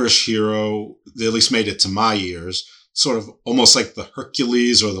Irish hero, they at least made it to my ears, sort of almost like the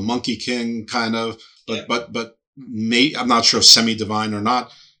Hercules or the Monkey King kind of, but I'm not sure if semi-divine or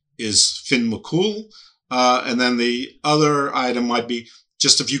not, is Finn McCool. And then the other item might be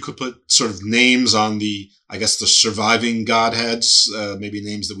just if you could put sort of names on the surviving godheads, maybe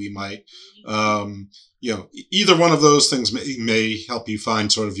names that we might, either one of those things may help you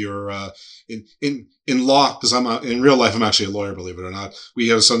find sort of your, in law, because in real life, I'm actually a lawyer, believe it or not. We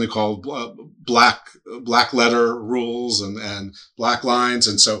have something called black letter rules and black lines.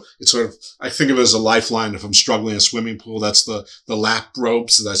 And so it's sort of, I think of it as a lifeline. If I'm struggling in a swimming pool, that's the lap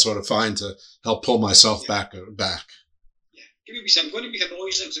ropes that I sort of find to help pull myself back. Yeah. Give me some. I'm going to make a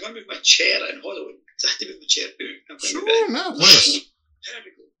noise now, so I'm going to move my chair and hold on. I have to move my chair out. Sure, no, please. There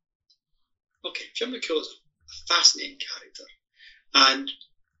we go. Okay, Finn McCool is a fascinating character. And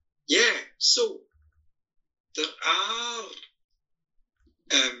yeah, so there are,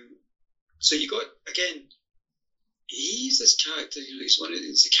 so you got, again, he's this character, he's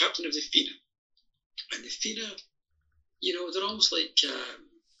the captain of the Fina. And the Fina, they're almost like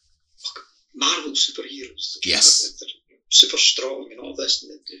Marvel superheroes. Yes. They're super strong and all this,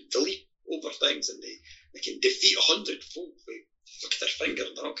 and they leap over things, and they can defeat 100 folk with look at their finger,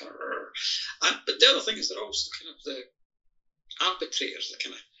 and they're all kind of. But the other thing is they're also kind of the arbitrators that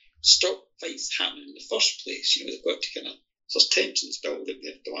kind of stop fights happening in the first place. They've got to kind of, there's tensions building.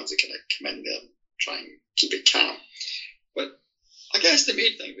 They're the ones that kind of come in there and try and keep it calm. But I guess the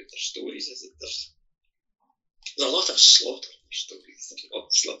main thing about their stories is that there's a lot of slaughter in their stories. There's a lot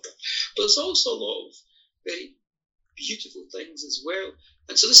of slaughter, but there's also a lot of very beautiful things as well.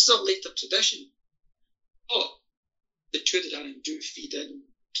 And so this is a later tradition. The two that I do feed in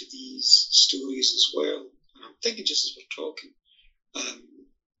to these stories as well. And I'm thinking just as we're talking,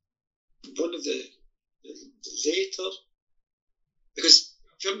 one of the later, because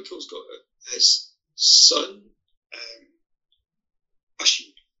Finn McCool's got his son,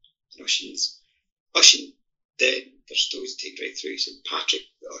 Ushin, then their stories take right through St. Patrick,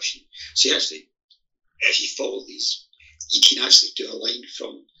 Ushin. So you actually, if you follow these, you can actually do a line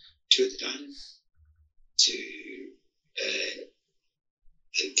from Tuatha Dé Danann to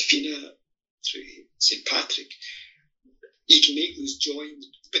the Fina through St. Patrick. You can make those joins,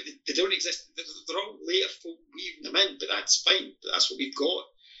 but they don't exist. They're all later folk weaving them in, but that's fine. But that's what we've got.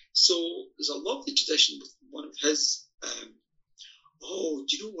 So there's a lovely tradition with one of his. Do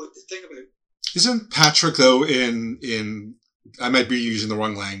you know what the thing about? Isn't Patrick though in I might be using the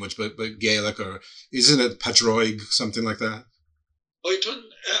wrong language, but Gaelic, or isn't it Patroig, something like that? Oh, you're talking.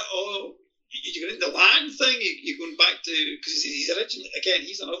 You're going the land thing. You're going back to, because he's originally, again,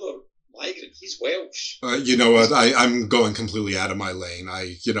 he's another migrant. He's Welsh. You know what? I'm going completely out of my lane.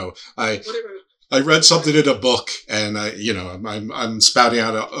 I read something in a book, and I'm spouting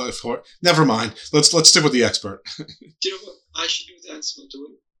out for. Never mind. Let's stick with the expert. Do you know what? I should do the answer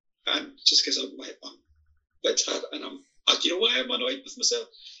to it, just because I'm bit hard, and do you know why I'm annoyed with myself?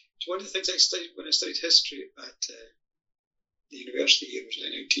 One of the things I studied when I studied history at the university here, which I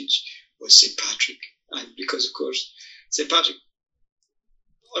now teach, was St. Patrick. And because, of course, St. Patrick,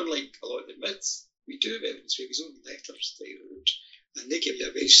 unlike a lot of the myths, we do have evidence. We have his own letters that he wrote, and they give you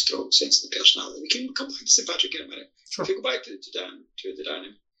a very strong sense of the personality. We can come back to St. Patrick in a minute. Sure. If we go back to Tuatha Dé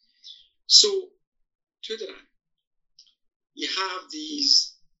Danann. So, Tuatha Dé Danann, you have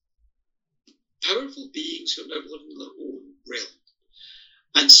these powerful beings who are now living in their own realm.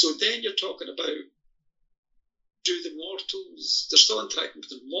 And so then you're talking about, do the mortals, they're still interacting with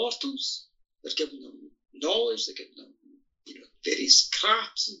the mortals, they're giving them knowledge, they're giving them various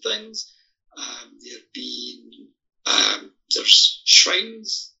crafts and things. There's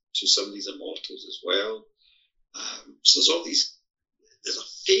shrines to some of these immortals as well. So there's a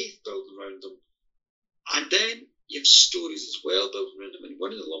faith built around them. And then you have stories as well built around them. And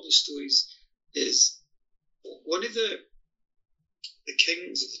one of the lovely stories is one of the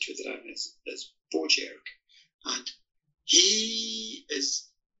kings of the Two of the Dragon is Bojerk. And he has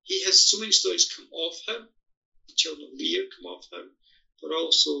so many stories come off him. The children of Lear come off him, but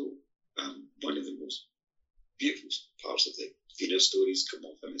also one of the most beautiful parts of the Venus stories come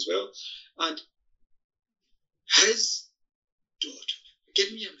off him as well. And his daughter,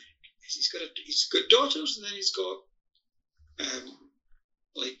 give me a minute, he's got daughters, and then he's got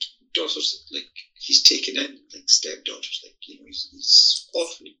like daughters like he's taken in, like stepdaughters, like he's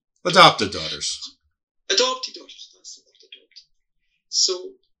orphaning. Adopted daughters. Adopted daughters, that's the word, adopted.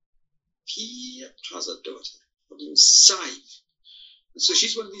 So he has a daughter, her name is Scythe. And so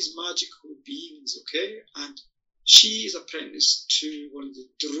she's one of these magical beings, okay? And she is apprenticed to one of the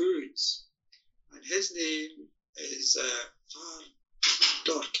druids. And his name is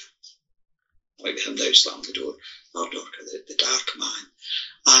Vardorka. Might be him now slamming the door. Vardorka, the Dark Man.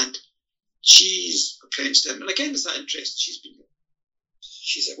 And she's apprenticed to him. And again, there's that interest.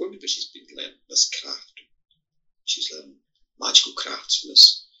 She's a woman, but she's been learning this craft. She's learning magical crafts from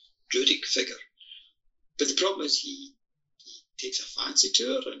this druidic figure. But the problem is he takes a fancy to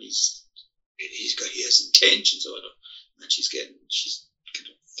her, and he has intentions on her, and she's kind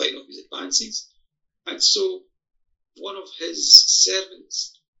of fighting off his advances. And so one of his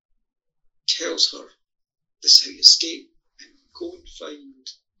servants tells her, this is how you escape, and go and find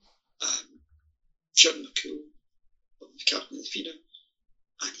Fionn McCool, the captain of the Fina,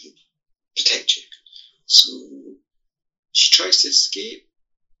 and he'll protect you. So she tries to escape,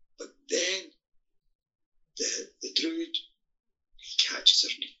 but then the druid, he catches her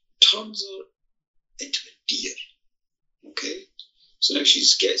and he turns her into a deer. Okay? So now she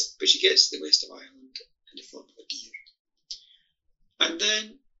gets to the west of Ireland in the form of a deer. And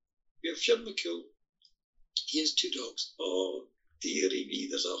then we have Fionn McCool. He has 2 dogs. Oh, dearie me,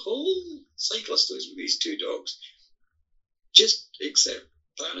 there's a whole cycle of stories with these 2 dogs. Just except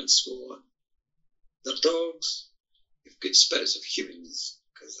Bran and Swan. They're dogs with good spirits of humans,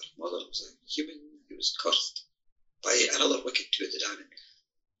 because their mother was a human who was cursed by another wicked Two of the Dragon.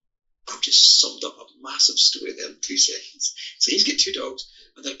 I've just summed up a massive story there in 2 seconds. So he's got 2 dogs,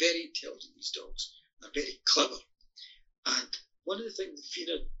 and they're very intelligent, these dogs. They're very clever. And one of the things the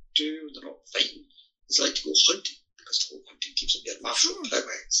Fina do when they're not fighting is like to go hunting, because the whole hunting keeps them their martial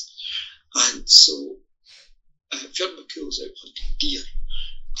prowess. And so Fionn McCool's out hunting deer,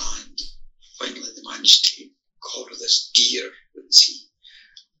 and finally they manage to corner this deer in the sea.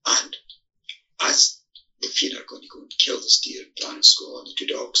 And as the Fina are going to go and kill this deer, Bran and Scoil and the 2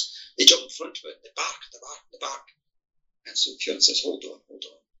 dogs, they jump in front of it, they bark. And so Fionn says, hold on.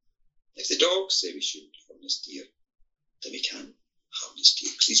 If the dogs say we shouldn't harm this deer, then we can't harm this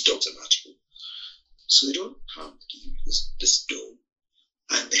deer, because these dogs are magical. So they don't harm the deer, this dog,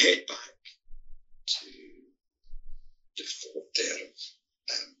 and they head back to the fort there of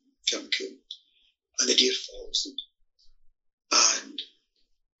Fionn McCool, and the deer follows them. And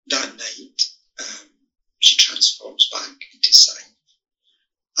that night, she transforms back into Scythe,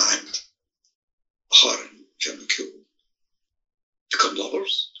 and her and Fionn McCool become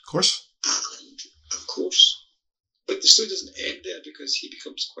lovers. Of course. And of course. But the story doesn't end there, because he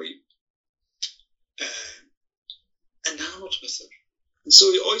becomes quite enamoured with her. And so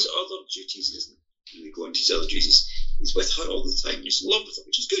all his other duties, he doesn't really go into his other duties. He's with her all the time. He's in love with her,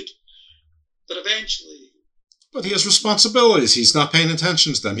 which is good. But eventually... But he has responsibilities. He's not paying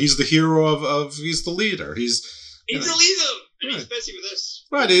attention to them. He's the hero of he's the leader. He's the leader, and he's busy with this.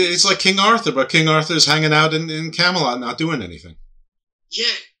 Right, it's like King Arthur, but King Arthur's hanging out in Camelot, not doing anything. Yeah.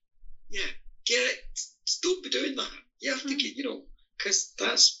 Don't be doing that. You have to get, because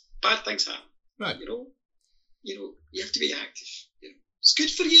that's bad things happen. Right. You have to be active. It's good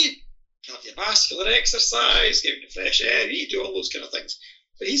for you. Have your vascular exercise, get into fresh air, you do all those kind of things.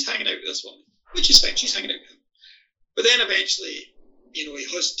 But he's hanging out with this woman, which is fine. She's hanging out with him. But then eventually, he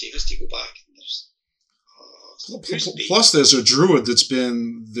has to go back. And plus, there's a druid that's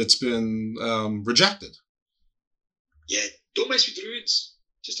been rejected. Yeah, don't mess with druids.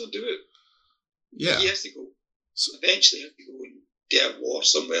 Just don't do it. Yeah, he has to go. Eventually, he has to go and get a war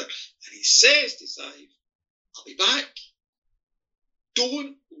somewhere. And he says to Scythe, "I'll be back.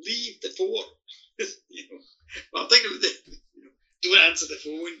 Don't leave the fort." Well, I'm thinking of don't answer the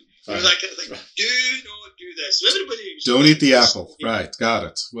phone. That kind of thing. Right. Do not do this. So everybody. Don't eat the apple. Right, got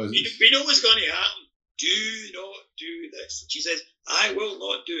it. We know what's going to happen. Do not do this. And she says, "I will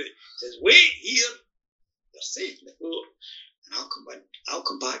not do it." He says, "Wait here. You're safe in the fort." and I'll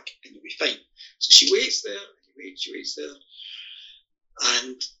come back, and you'll be fine. So she waits there, and she waits there,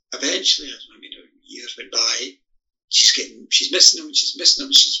 and eventually, years went by. She's missing him,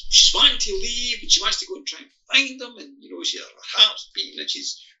 she's wanting to leave, and she wants to go and try and find him, and her heart's beating, and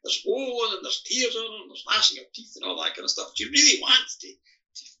there's woe, and there's tears on her, and there's gnashing of teeth, and all that kind of stuff. She really wants to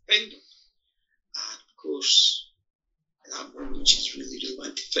find him, and of course, at that moment, she's really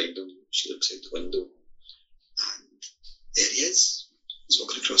wanting to find him. She looks out the window, and there he is. He's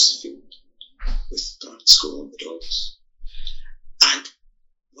walking across the field with Score and the dogs, and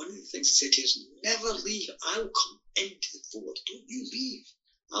one of the things he said to her is, never leave. I'll come into the fort. Don't you leave.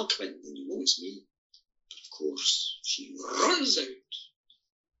 I'll come in, and you know it's me. But of course, she runs out,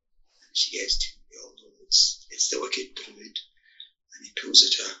 and she gets to him. We all know it's the wicked brood, and he pulls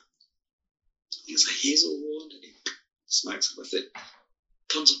at her. It's a hazel wand, and he smacks her with it,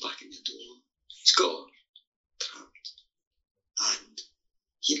 turns her back in the door. He's got her trapped, and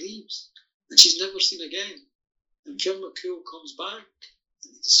he leaves, and she's never seen again. And John McCool comes back,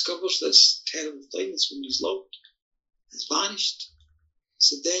 and he discovers this terrible thing, this woman's loved, has vanished.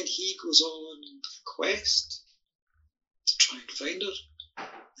 So then he goes on a quest to try and find her,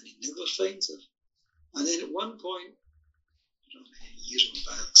 and he never finds her. And then at one point, I don't know how many years went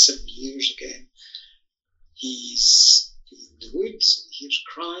by, like 7 years again, he's in the woods, and he hears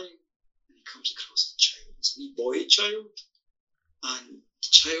crying, and he comes across a child. It's a wee boy child, and the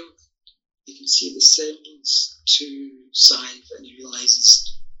child, you can see the semblance to Scythe, and he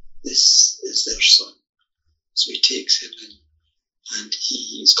realises this is their son. So he takes him in, and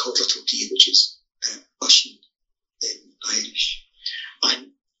he is called Little D, which is Ushin in Irish.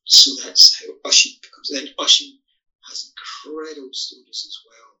 And so that's how Ushin becomes. Then Ushin has incredible stories as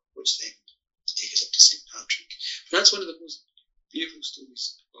well, which then take us up to St. Patrick. But that's one of the most beautiful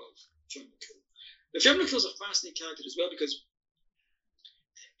stories of John McCool. Now, John McCool's a fascinating character as well, because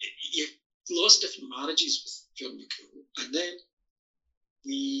you have lots of different marriages with John McCool, and then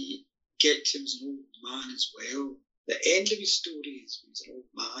we get to him as an old man as well. The end of his story is when he's an old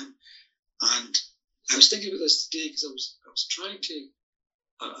man, and I was thinking about this today because I was trying to,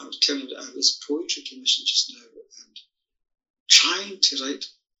 I was telling you that I was poetry commission just now, and trying to write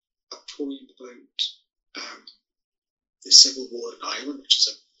a poem about the Civil War in Ireland, which is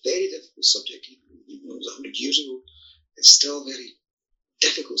a very difficult subject, even though it was 100 years ago. It's still a very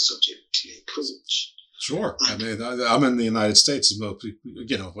difficult subject to approach. Sure. I mean, I'm in the United States.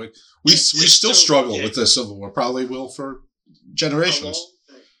 We still struggle with the Civil War. Probably will for generations.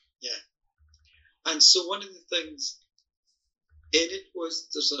 Yeah. And so one of the things in it was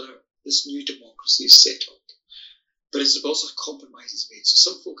there's this new democracy is set up, but it's also compromises made.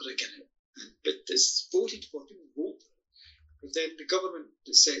 So some folk are against it, but it's voted for. People vote for it. But then the government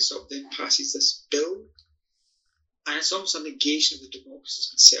that sets up then passes this bill, and it's almost a negation of the democracy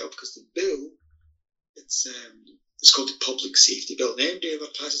that's been set up, because the bill, it's called the Public Safety Bill. And anybody ever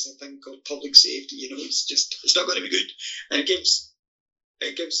passes a thing called public safety, it's not going to be good. And it gives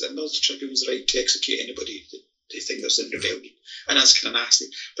the military tribunals the right to execute anybody that they think there's in rebellion. And that's kind of nasty.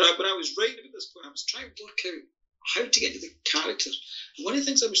 But when I was writing about this point, I was trying to work out how to get to the character. And one of the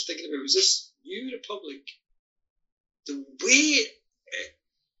things I was thinking about was this new republic, the way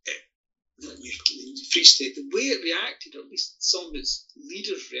Free State, the way it reacted, or at least some of its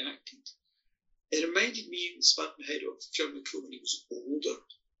leaders reacted, it reminded me, in the spark in my head, of John McCool when he was older.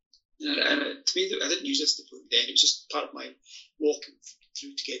 And to me, I didn't use this to put then, it was just part of my walking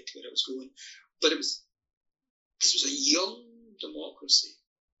through to get to where I was going. But this was a young democracy,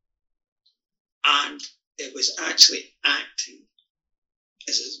 and it was actually acting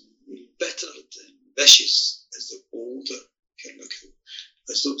as bitter and vicious as the older John McCool,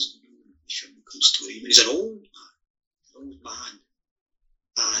 as those who know the John McCool story. He's an old man,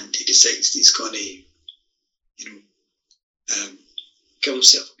 and he decides he's going to, give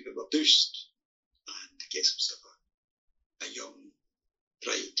himself a bit of a boost, and gets himself a young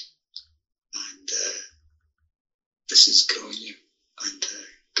bride, and this is Grania, and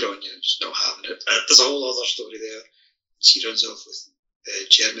Grania's not having it. There's a whole other story there. She runs off with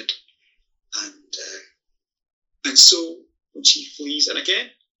Jermyn, and so when she flees, and again,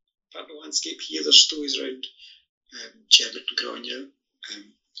 part of the landscape here, there's stories around Jermyn and Grania.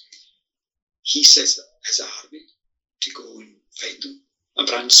 He sets his army to go and find them, and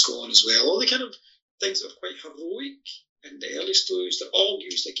Branscone as well. All the kind of things that are quite heroic in the early stories, they're all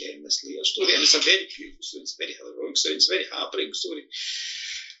used again in this later story, and it's a very beautiful story, it's a very heroic story, it's a very heartbreaking story.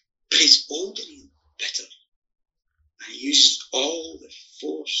 But he's older and bitter, and he uses all the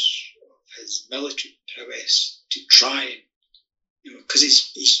force of his military prowess to try and, because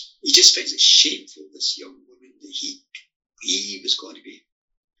he just finds it shameful, this young woman that he he was going to be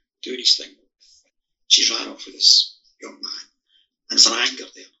doing his thing. She ran off with this young man, and there's an anger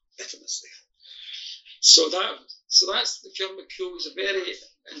there, bitterness there. So that's the film. McCool is a very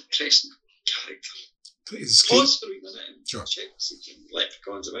interesting character. Please, pause for a minute and sure. Check to see if the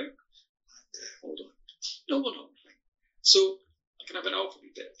leprechauns about. And, hold on. No, we're not. So I can have an awful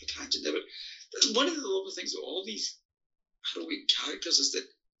bit of a tangent there, but one of the lovely things about all these heroic characters is that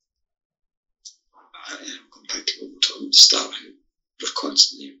I'm going back to what we're talking about to start. How we're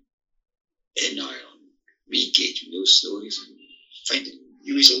constantly in Ireland, re-engaging those stories and finding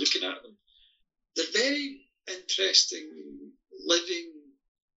new ways of looking at them. They're very interesting, living,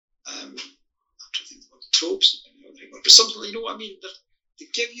 I'm trying to think about tropes, but something, you know what I mean? They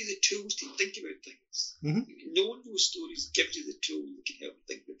give you the tools to think about things. Mm-hmm. Knowing those stories gives you the tool that can help you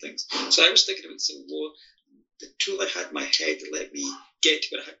think about things. So I was thinking about Civil War. The tool I had in my head that let me get to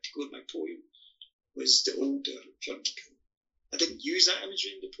where I had to go in my poem was the older film. I didn't use that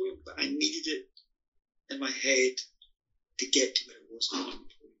imagery in the poem, but I needed it in my head to get to where I was in the poem.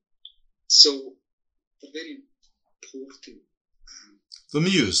 So they're very important. The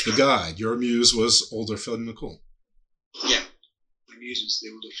muse, the guide. Your muse was older Phil McCool. Yeah, my muse was the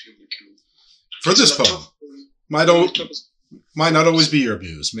older Phil McCool. For this poem, might not always be your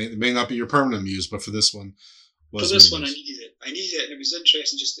muse. May not be your permanent muse, but for this one, was for this one, I needed it. I needed it, and it was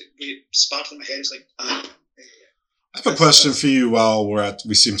interesting. Just the way it sparkled in my head. It's like, I have a question for you. While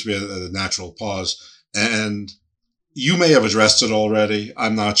we seem to be at a natural pause, and you may have addressed it already.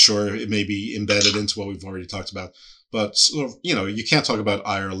 I'm not sure. It may be embedded into what we've already talked about. But sort of, you can't talk about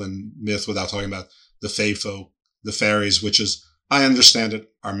Ireland myth without talking about the fae folk, the fairies, which is, I understand it,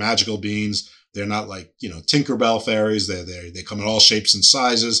 are magical beings. They're not like, Tinkerbell fairies. They come in all shapes and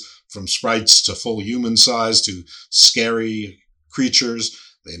sizes, from sprites to full human size to scary creatures.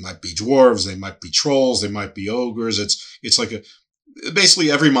 They might be dwarves. They might be trolls. They might be ogres. It's like basically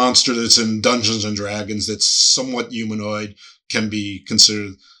every monster that's in Dungeons and Dragons that's somewhat humanoid can be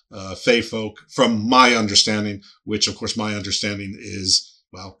considered fae folk, from my understanding, which of course my understanding is,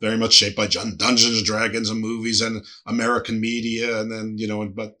 very much shaped by Dungeons and Dragons and movies and American media. And then,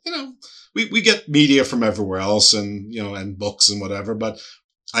 we get media from everywhere else and, and books and whatever. But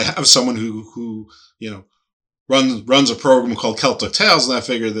I have someone who runs a program called Celtic Tales, and I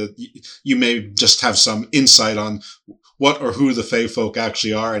figure that you may just have some insight on what or who the fae folk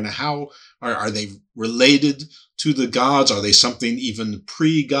actually are, and how are they related to the gods? Are they something even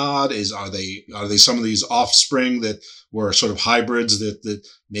pre-god? Are they some of these offspring that were sort of hybrids that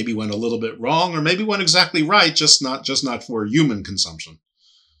maybe went a little bit wrong, or maybe went exactly right, just not for human consumption?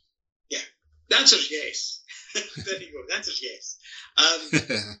 Yeah, the answer is yes. There you go. The answer is yes.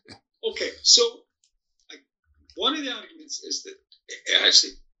 Okay, so one of the arguments is that it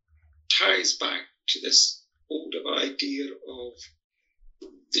actually ties back to this older idea of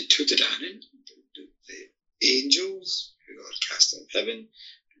the Tutadanan, the angels who are cast out of heaven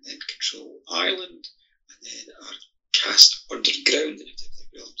and then control Ireland and then are cast underground and into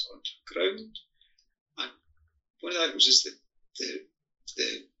the realms underground. And one of the arguments is that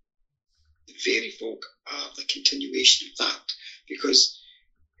the fairy folk are the continuation of that, because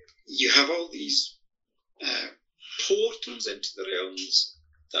you have all these portals into the realms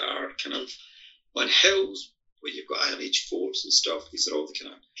that are kind of on hills where you've got Iron Age forts and stuff. These are all the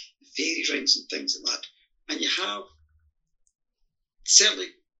kind of fairy rings and things like that. And you have certainly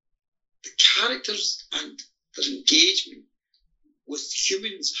the characters and their engagement with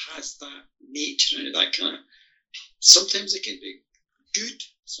humans has that nature and that kind of, sometimes it can be good,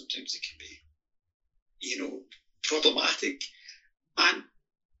 sometimes it can be, problematic. And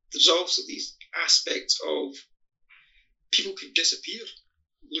there's also these aspects of people can disappear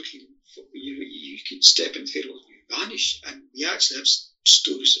looking for, you can step in fairy world and you vanish. And we actually have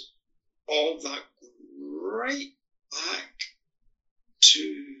stories of all that going right back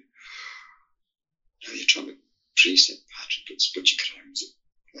to, now you're trying to trace St. Patrick, but Spudgy Crowns,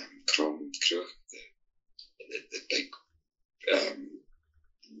 Crom, the big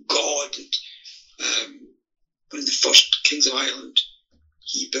god that, one of the first kings of Ireland,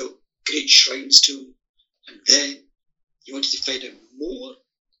 he built great shrines to him, and then he wanted to find out more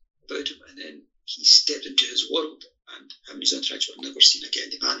about him, and then he stepped into his world, and him and his entourage were never seen again.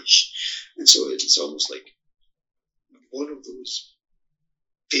 They vanish. And so it's almost like one of those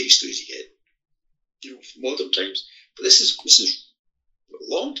fairy stories you get, from modern times. But this is a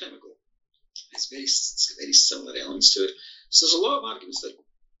long time ago. It's got very similar elements to it. So there's a lot of arguments that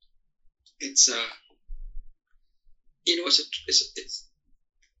it's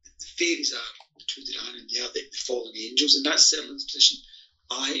the fairies are the Tutadanan, and they are the fallen angels, and that's certainly the position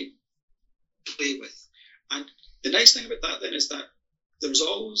I play with. And the nice thing about that then is that there was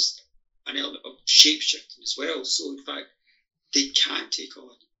always an element of shape-shifting as well. So in fact, they can take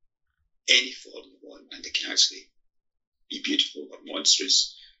on any form they want, and they can actually be beautiful or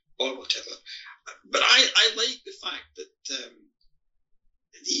monstrous or whatever. But I like the fact that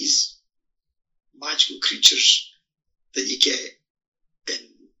these magical creatures that you get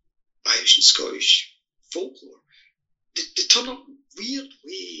in Irish and Scottish folklore, they turn up weird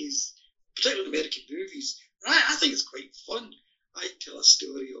ways, particularly in American movies. I think it's quite fun. I tell a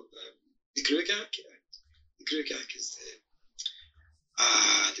story of the Gruagach. The Gruagach is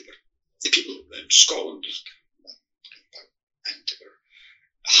the people in Scotland, and they were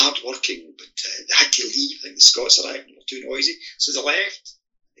hard-working, but they had to leave. I think the Scots arrived and were too noisy, so they left.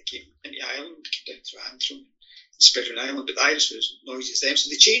 They came into Ireland, came down through Antrim, and spread around Ireland, but the Irish were as noisy as them, so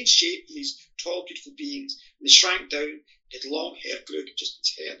they changed shape to these tall, beautiful beings, and they shrank down. They had long hair, Gruagach, just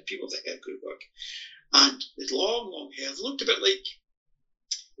its hair, the people that had Gruagach. And they had long hair. They looked a bit like,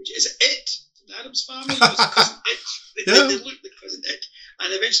 is it It? The Addams Family? It was cousin It. They looked like cousin It.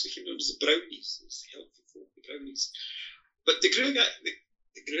 And eventually became known as the Brownies. It's the helpful folk, the Brownies. But the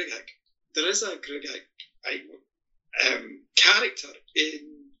Gruagach, there is a Gruagach character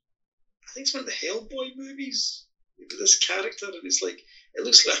in, I think it's one of the Hellboy movies. This character, and it's like, it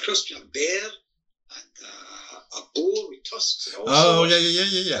looks like a cross between a bear and a boar with tusks and all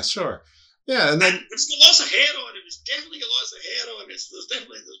sorts. Yeah, sure. Yeah, and then it's got lots of hair on it. It's definitely got lots of hair on it. There's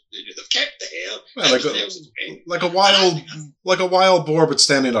definitely they've kept the hair. Well, like a wild boar, but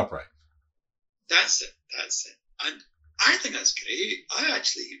standing upright. That's it. And I think that's great. I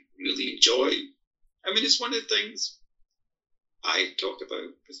actually really enjoy. I mean, it's one of the things I talk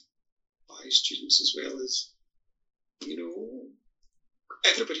about with my students as well. As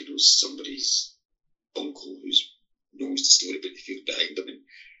everybody knows somebody's uncle who knows the story, but they feel behind them. And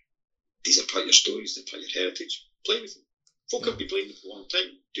these are part of your stories, they're part of your heritage. Play with them. Folk have been playing with them for a long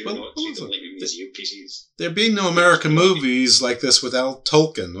time. Do not treat them like museum pieces. There'd be no American movies like this without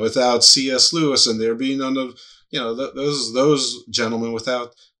Tolkien, without C.S. Lewis, and there'd be none of those gentlemen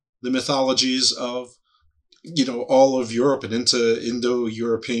without the mythologies of all of Europe and into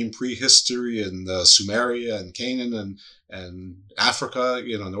Indo-European prehistory and Sumeria and Canaan and Africa,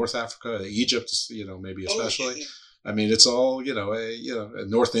 North Africa, Egypt, maybe especially. Yeah. I mean, it's all,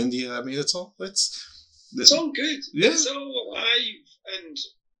 North India. I mean, it's all good. Yeah. It's all alive, and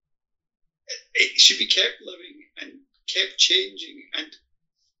it should be kept living and kept changing. And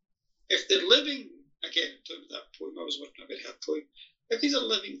if they're living, again, talking about that poem I was working on, a very hard poem, if these are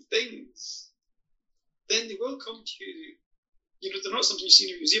living things, then they will come to you. They're not something you see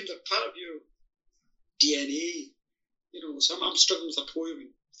in a museum, they're part of your DNA. So I'm struggling with a poem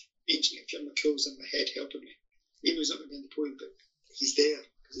and painting it, feeling my clothes in my head helping me. Even though he's not going to be in the poem, but he's there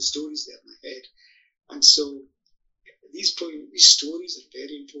because the story's there in my head. And so these stories are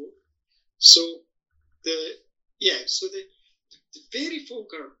very important. So the fairy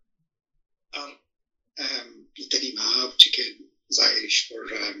folk are Denny Mav took in as Irish for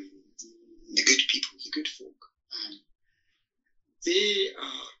the good people, the good folk. They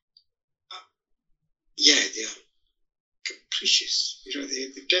are capricious.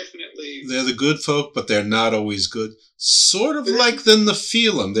 They're the good folk, but they're not always good. Sort of like the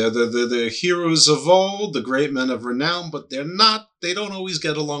Nephilim. They're the heroes of old, the great men of renown, but they're not. They don't always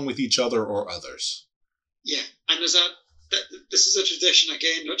get along with each other or others. Yeah, and there's this is a tradition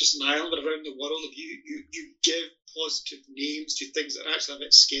again, not just in Ireland but around the world. If you give positive names to things that are actually a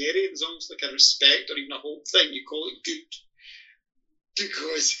bit scary, there's almost like a respect or even a hope thing. You call it good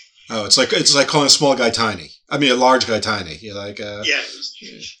because. Oh, it's like calling a small guy tiny. I mean, a large guy tiny. You're like, yeah.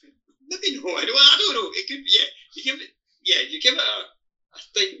 Maybe no. I don't know. It could be. Yeah. You give it a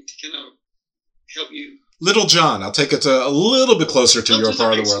thing to kind of help you. Little John. I'll take it a little bit closer to your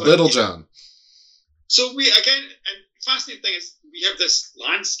part of the world. Little John. So we again, and the fascinating thing is we have this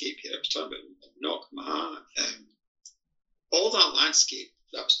landscape here. I was talking about Knockmaha. All that landscape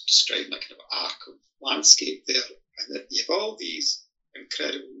that was described, that kind of arc of landscape there, and that you have all these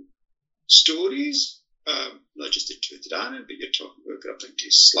incredible stories, not just in Tuataradan, but you're talking about up into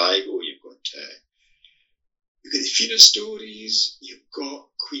Sligo. You've got the Fina stories, you've got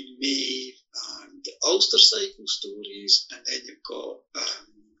Queen Maeve and the Ulster Cycle stories, and then you've got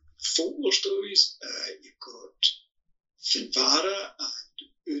folklore stories. You've got Finvara and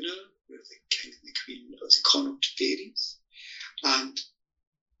Una, who are the king and the queen of the Connaught fairies. And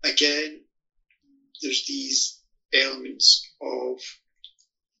again, there's these elements of,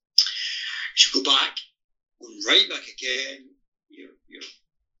 you go back, going right back again,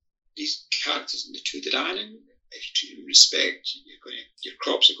 these characters in the Tuataradan, if you treat them with respect, your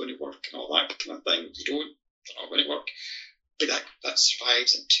crops are going to work and all that kind of thing. If you don't, they're not going to work. But that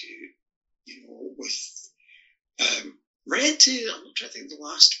survives into, with right into, I'm not trying to think of the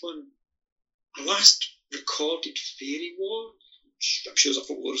last one, the last recorded fairy war. I'm sure there's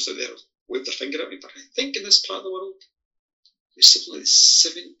a folklorist out there wave their finger at me, but I think in this part of the world, it's something like the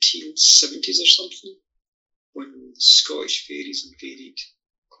 1770s or something, when the Scottish fairies invaded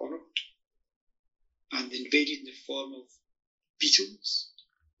Connaught, and they invaded in the form of beetles,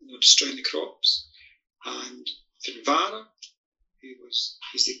 destroying the crops. And Finvara, who's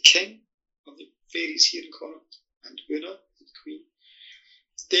the king of the fairies here in Connaught, and Una, the queen,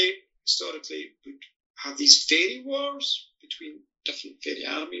 they historically would have these fairy wars between different fairy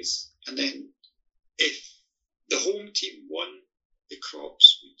armies, and then if the home team won, the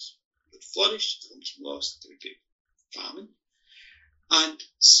crops would flourish. If the home team lost, there would be famine. And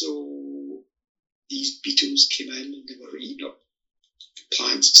so these beetles came in and they were eating up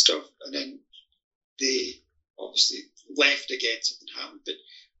plants and stuff, and then they obviously left again, something happened. But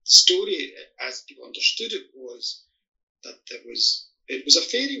the story, as people understood it, was that it was a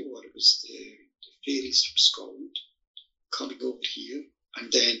fairy war. It was the fairies from Scotland coming over here,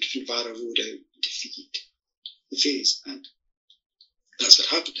 and then Finvara rode out and defeated the fairies, and that's what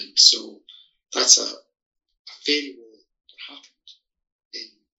happened. And so that's a fairy war that happened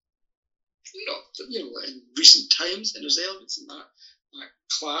in recent times, and there's elements in that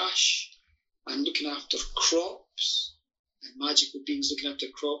clash and looking after crops and magical beings looking after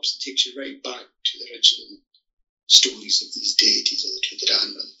crops. It takes you right back to the original stories of these deities of the Trinidad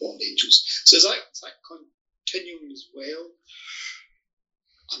and fallen angels. So there's that continuum as well.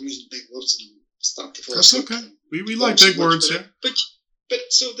 I'm using big words and I'm starting to fall asleep. That's okay. We like big words here. But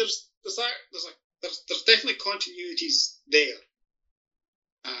so there's definitely continuities there.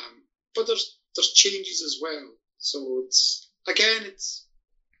 But there's changes as well. So it's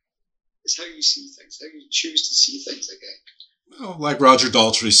how you see things, how you choose to see things again. Well, like Roger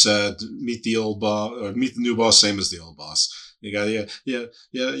Daltrey said, meet the old boss or meet the new boss, same as the old boss. You got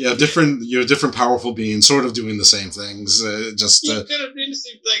different powerful beings, sort of doing the same things. Kind of doing the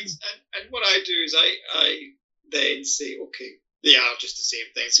same things, and what I do is I then say, okay, they are just the same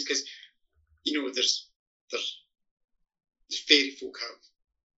things, because there's the fairy folk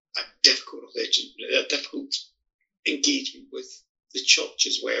have a difficult religion, a difficult engagement with the church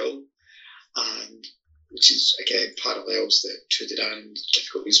as well, and which is again parallels the Trinidad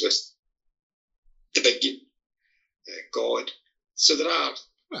difficulties with the big God. So there are.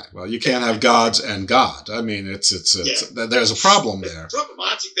 Right. Well, you can't have gods and God. I mean, it's there's a problem there. It's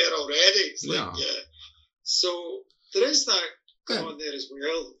problematic there already. It's So there is that going on there as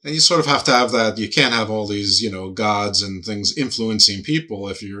well. And you sort of have to have that. You can't have all these, gods and things influencing people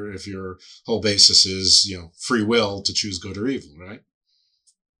if your whole basis is, free will to choose good or evil, right?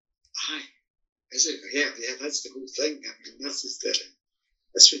 Aye. Is it? Yeah. That's the whole thing. I mean, this is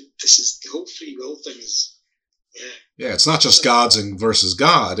the whole free will thing is. Yeah. Yeah, it's not just gods versus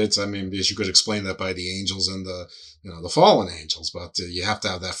God. Because you could explain that by the angels and the fallen angels, but you have to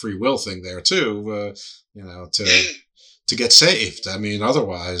have that free will thing there too, to get saved. I mean,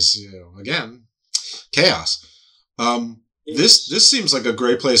 otherwise, again, chaos. This seems like a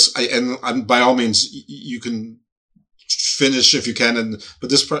great place, and by all means, you can finish if you can, but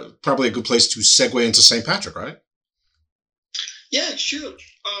this is probably a good place to segue into St. Patrick, right? Yeah, sure.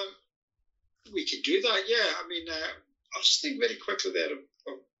 We could do that, yeah. I mean, I'll just think very quickly there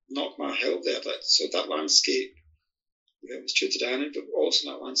of Knockmar Hill there. That landscape, with Trinidad, but also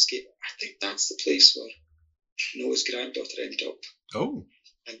in that landscape, I think that's the place where Noah's granddaughter ended up. Oh.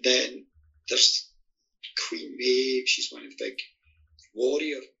 And then there's Queen Maeve. She's one of the big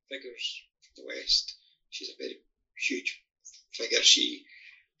warrior figures from the West. She's a very huge figure. She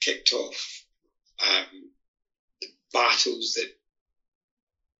kicked off the battles that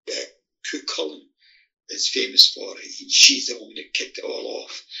Cook Cullen is famous for. She's the one that kicked it all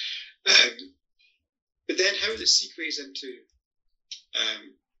off. But then how does it segues into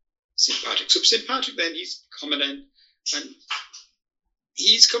St. Patrick? So St. Patrick then, he's coming in, and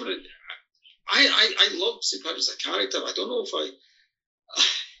he's coming in. I love St. Patrick as a character. I don't know if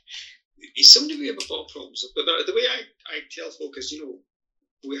he's somebody we have a lot of problems with, but the way I tell folk is,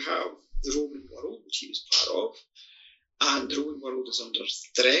 we have the Roman world, which he was part of, and the Roman world is under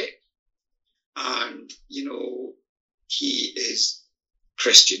threat. And, he is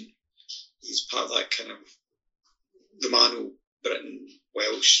Christian. He's part of that kind of Romano-Britain,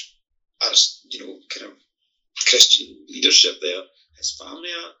 Welsh, kind of Christian leadership there. His family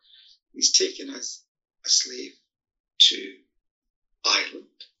are. He's taken as a slave to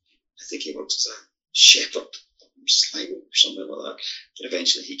Ireland. I think he works as a shepherd from Sligo or something like that. And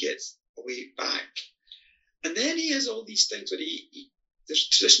eventually he gets away back. And then he has all these things where there's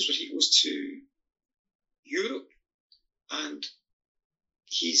traditions where he goes to Europe and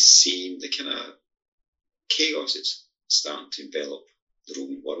he's seen the kind of chaos that's starting to envelop the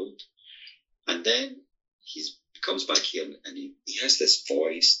Roman world. And then he comes back here and he has this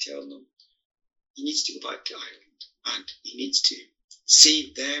voice telling him he needs to go back to Ireland and he needs to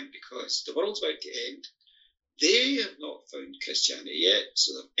save them because the world's about to end. They have not found Christianity yet,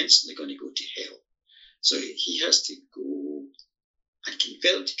 so they're instantly going to go to hell. So he has to go and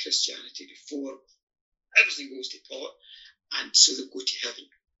convert them to Christianity before everything goes to pot, and so they go to heaven.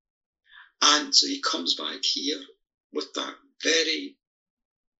 And so he comes back here with that very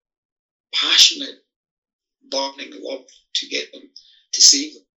passionate, burning love to get them, to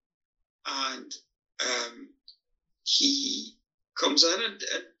save them. And he comes in and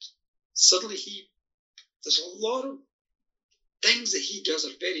suddenly there's a lot of things that he does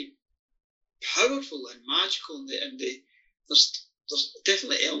are very powerful and magical, and there's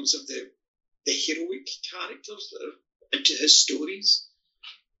definitely elements of the heroic characters that are into his stories.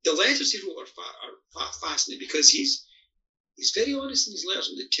 The letters he wrote are fascinating because he's very honest in his letters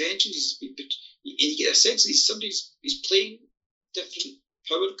and the tensions. And you get a sense that he's playing different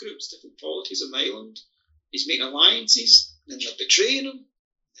power groups, different polities on the island. He's making alliances, and then they're betraying him,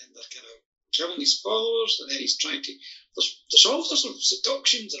 and they're kind of killing his followers, and then he's trying to. There's all sorts of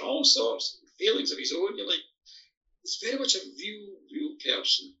seductions and all sorts of feelings of his own. You're like, he's very much a real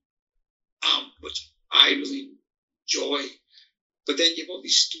person, which I really enjoy. But then you have all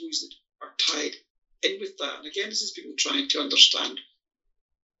these stories that are tied in with that. And again, this is people trying to understand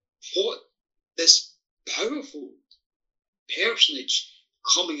what this powerful personage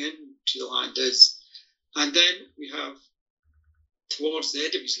coming into the land is. And then we have, towards the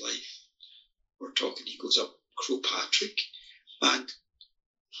end of his life, we're talking, he goes up Crowpatrick. And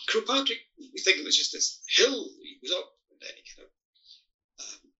Crowpatrick, we think it was just this hill he goes up, and then he kind of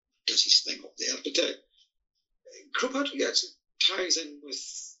does his thing up there. But Crowpatrick actually ties in with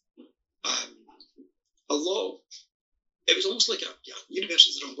a lot of, it was almost like university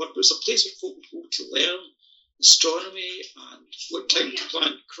is the wrong word, but it's a place where folk would go to learn astronomy and what time to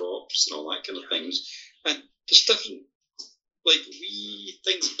plant crops and all that kind of things. And there's different wee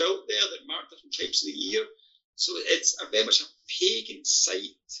things built there that mark different times of the year. So it's very much a pagan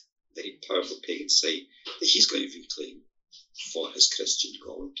site, very powerful pagan site that he's going to reclaim for his Christian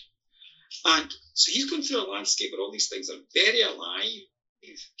God. And so he's going through a landscape where all these things are very alive.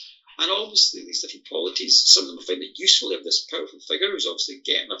 And obviously these different polities, some of them find it useful to have this powerful figure who's obviously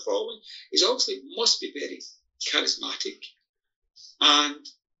getting a following. He's obviously must be very charismatic. And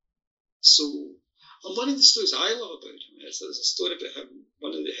so, and one of the stories I love about him is there's a story about him,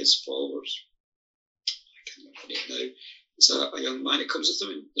 one of his followers, I can't remember the name now, it's a young man who comes with him,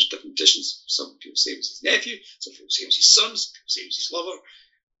 and there's different traditions. Some people say it was his nephew, some people say it was his son, some people say it was his lover.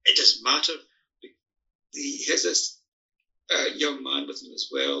 It doesn't matter. He has this young man with him as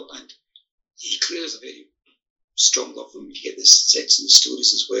well, and he clearly has a very strong love for him. You get this sense in the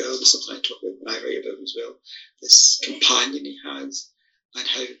stories as well. There's something I talk about when I write about him as well. This companion he has, and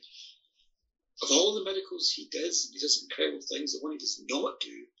how of all the miracles he does incredible things. The one he does not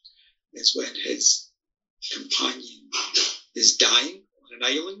do is when his companion is dying on an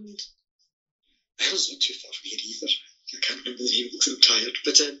island. Island's not too far from here either. I can't remember the name because I'm tired.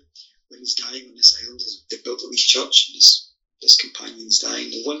 But when he's dying on this island, they built a wee church, and this companion's dying.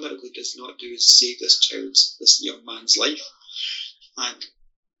 The one miracle he does not do is save this young man's life. And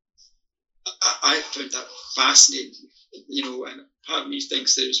I found that fascinating, and part of me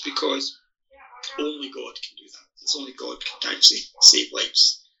thinks that it's because only God can do that. It's only God can actually save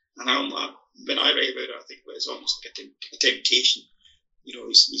lives. And when I write about it, I think it's almost like a temptation. He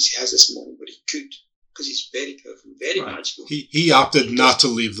has this moment where he could, because he's very powerful, very magical. He opted not to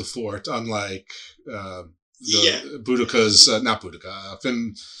leave the fort, unlike Boudica's, not Boudica,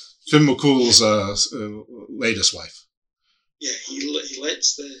 Finn McCool's latest wife. Yeah, he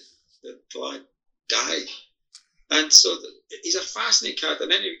lets the lad die. And so he's a fascinating character.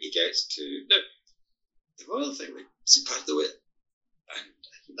 And then he gets to, now, the other thing with St. Patrick, and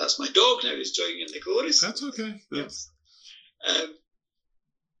that's my dog now, who's joining in the chorus. That's okay. Yes.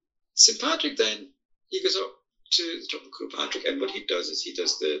 St. Patrick then, he goes up to the top of Crowpatrick, and what he does is he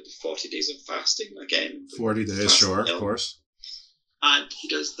does the 40 days of fasting again. 40 days, sure, of course. And he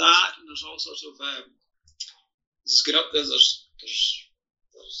does that, and there's all sorts of, he's going up there, there's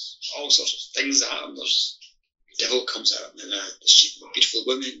all sorts of things at him. There's the devil comes at him in the shape of a beautiful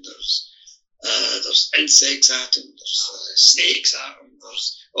woman. There's insects at him. There's snakes at him.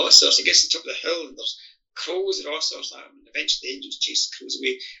 There's all sorts. He gets to the top of the hill, and there's crows and all sorts at him. And eventually the angels chase the crows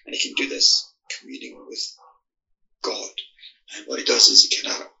away, and he can do this communing with God. And what he does is he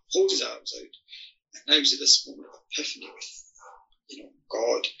kind of holds his arms out, and now he's at this moment of epiphany with,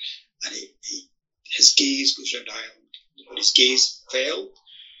 God, and his gaze goes round Ireland. When his gaze fell,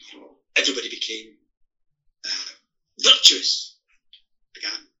 everybody became virtuous,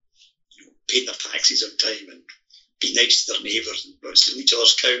 began, paying their taxes on time and be nice to their neighbours and steal each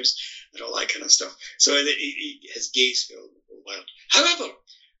other's cows and all that kind of stuff. So his gaze fell in the whole world. However,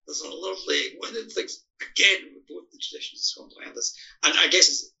 there's a lovely, one of the things, again, with both the traditions of Scotland and Ireland, and I guess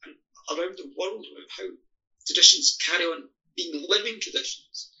it's around the world, how traditions carry on being living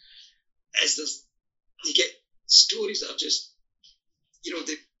traditions, is you get stories that are just,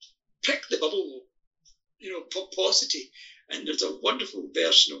 they prick the bubble, pomposity. And there's a wonderful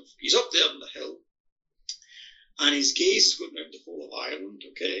version of, he's up there on the hill, and his gaze is going around the whole of Ireland,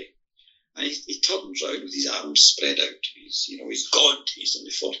 okay? And he turns around with his arms spread out. He's God. He's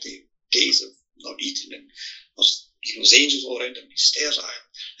only 40 days of not eating, and there's angels all around him. He stares at Ireland,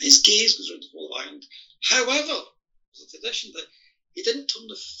 and his gaze goes around the whole of Ireland. However, there's a tradition that he didn't turn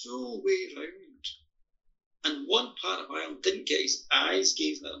the full way round. And one part of Ireland didn't get his eyes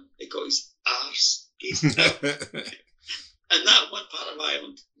gazing at him, it got his arse gazing at him. And that one part of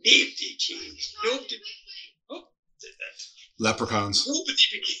Ireland, nobody changed. Leprechauns.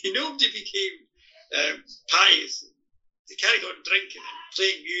 Nobody became pious. They carried on drinking and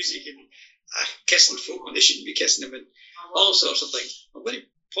playing music and kissing folk when they shouldn't be kissing them and all sorts of things. I'm going to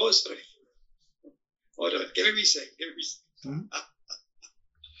pause for a minute. Hold on, give me a wee second.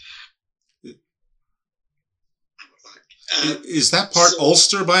 Is that part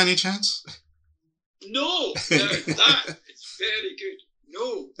Ulster by any chance? No, that is very good.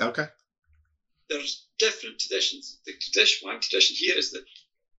 No. Okay. There's different traditions. One tradition here is that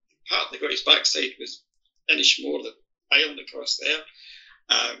part that got his backside was Inishmore, the island across there.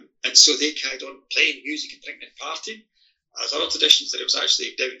 And so they carried on playing music and drinking and partying. There's other traditions that it was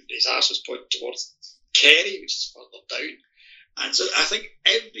actually down, his arse was pointing towards Kerry, which is further down. And so I think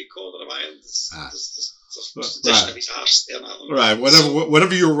every corner of Ireland there's a tradition of his arse there in Ireland. Right,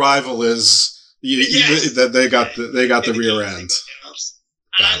 whatever your rival is, they got the rear end.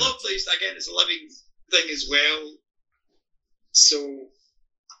 And I love these, again, it's a living thing as well. So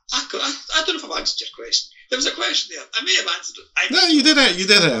I don't know if I've answered your question. There was a question there. I may have answered it. No, you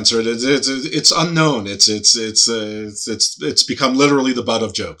did answer it. It's unknown. It's become literally the butt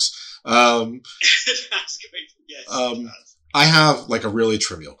of jokes. That's great. Yes. I have like a really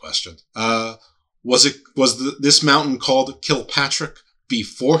trivial question. Was this mountain called Kilpatrick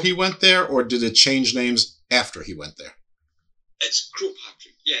before he went there, or did it change names after he went there? It's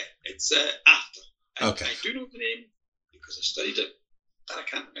Kilpatrick. Yeah, it's after. Okay. I do know the name because I studied it, but I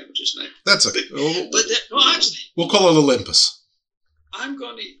can't remember just now. That's okay. No, actually, we'll call it Olympus. I'm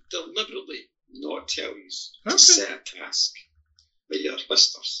going to deliberately not tell you. Set a task with your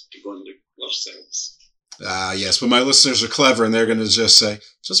listeners to go and look yourselves. Yes, but my listeners are clever, and they're going to just say,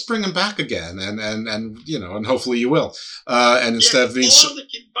 "Just bring him back again," and hopefully you will. And instead of being, or they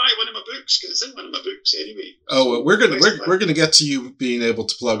can buy one of my books because it's in one of my books anyway. Oh, we're gonna get to you being able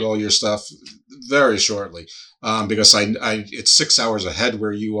to plug all your stuff very shortly, because it's 6 hours ahead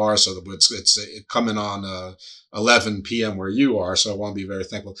where you are, so it's coming on 11 p.m. where you are. So I want to be very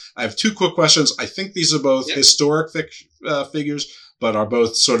thankful. I have two quick questions. I think these are both historic figures, but are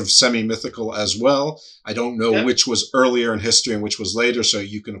both sort of semi-mythical as well. I don't know which was earlier in history and which was later, so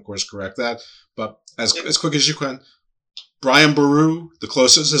you can, of course, correct that. But as quick as you can, Brian Boru, the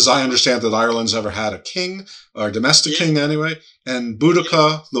closest, as I understand that Ireland's ever had a king, or a domestic king anyway, and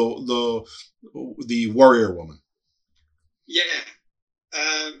Boudica, the warrior woman. Yeah.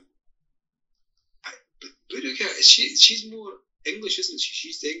 Boudica, she's more English, isn't she?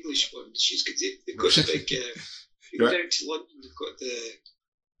 She's the English one. They've got the big... you go down to London, they've got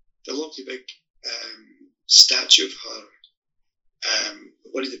the lovely big statue of her.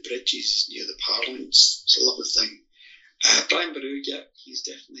 One of the bridges near the Parliament. It's a lovely thing. Brian Boru, he was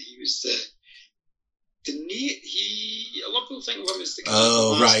a lovely thing of him is the...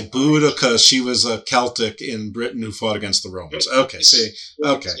 Oh, right. Boudica, she was a Celtic in Britain who fought against the Romans. Okay,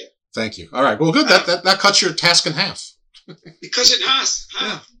 okay. Yeah. Thank you. All right, well, good. That cuts your task in half. Because it has.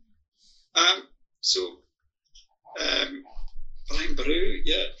 Brian Boru,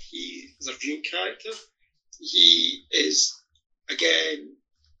 he is a real character. He is, again,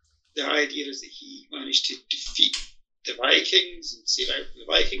 the idea is that he managed to defeat the Vikings and save out the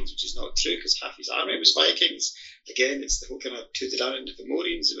Vikings, which is not true because half his army was Vikings. Again, it's the whole kind of Tuatha and the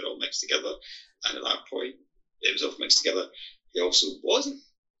Fomorians, they were all mixed together, and at that point, it was all mixed together. He also wasn't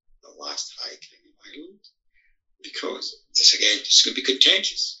the last High King of Ireland, because this is going to be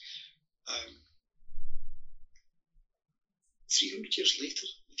contentious. 300 years later,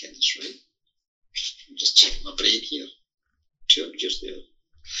 again, that's right. I'm just checking my brain here. 200 years later.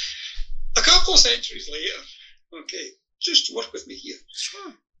 A couple of centuries later, okay, just work with me here.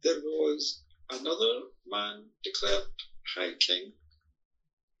 Sure. There was another man declared High King,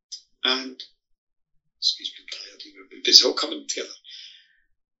 and, excuse me, I'm tired, it's all coming together.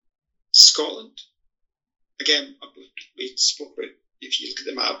 Scotland, again, we spoke about, if you look at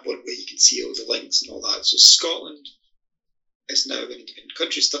the map, where you can see all the links and all that. So Scotland is now an independent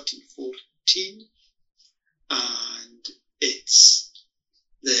country, 1314, and it's,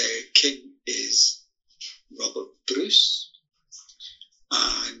 the king is Robert Bruce,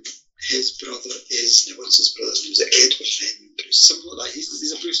 and his brother is, now what's his brother's name? Is it Edward Edmund Bruce? Something like that.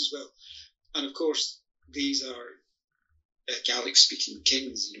 He's a Bruce as well. And of course, these are Gaelic-speaking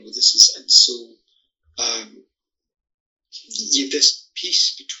kings, this is, and so you have this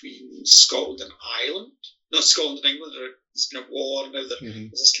peace between Scotland and Ireland, not Scotland and England, there's been a war, and now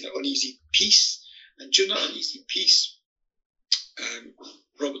there's this kind of uneasy peace, and during that uneasy peace,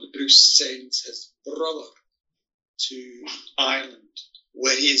 Robert the Bruce sends his brother to Ireland,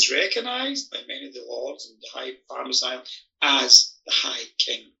 where he is recognised by many of the lords and the high farmers Ireland as the High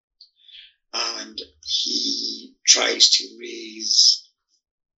King. And he tries to raise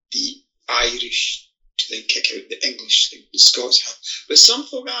the Irish to then kick out the English, like the Scots have. But some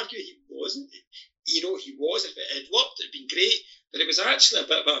folk argue he wasn't. He was. If it had worked, it'd been great. But it was actually a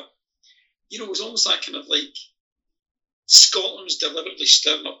bit of a, it was almost that kind of like Scotland was deliberately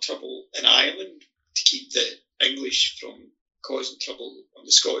stirring up trouble in Ireland to keep the English from causing trouble on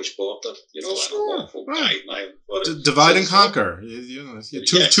the Scottish border. Sure. And a lot of folk died in Ireland. Divide and conquer.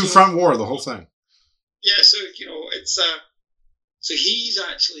 Two-front war, the whole thing. Yeah, so, it's... so he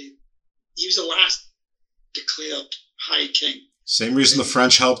was the last declared High King. Same reason the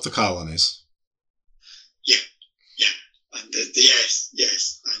French helped the colonies. Yeah. And yes.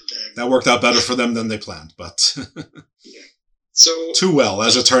 And that worked out better for them than they planned, but... yeah. So... Too well,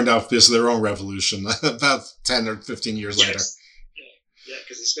 as it turned out, because of their own revolution, about 10 or 15 years later. Yeah,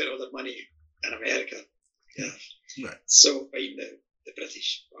 because they spent all their money in America. Yeah. Right. So, fighting the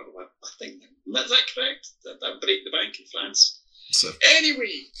British. I think, is that correct? That break the bank in France? So,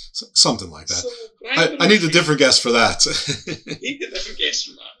 anyway. Something like that. So, I need a different guest for that. Need a different guest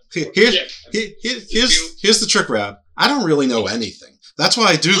for that. Here's the trick, Rab. I don't really know anything. That's why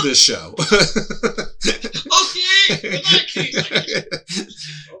I do this show. Okay, in that case,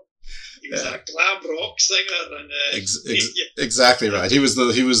 he was a glam rock singer, and exactly right. He was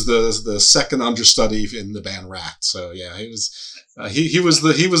the second understudy in the band Rat. So yeah, he was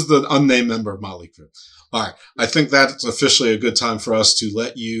the unnamed member of Motley Crue. All right, I think that's officially a good time for us to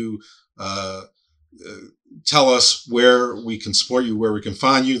let you tell us where we can support you, where we can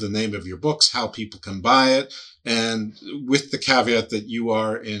find you, the name of your books, how people can buy it. And with the caveat that you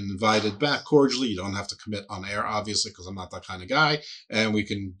are invited back cordially, you don't have to commit on air, obviously, because I'm not that kind of guy. And we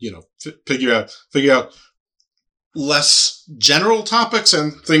can, figure out less general topics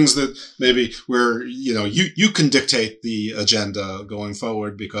and things that maybe where, you can dictate the agenda going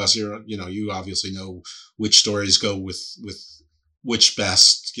forward because you obviously know which stories go with which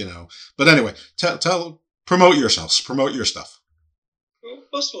best, But anyway, promote yourselves, promote your stuff. Well,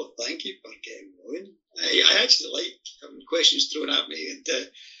 first of all, thank you for getting going. I actually like having questions thrown at me, and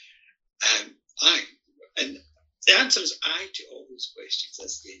the answer is I to all those questions.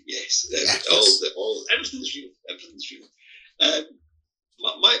 That's yes. Everything's real. Everything's real.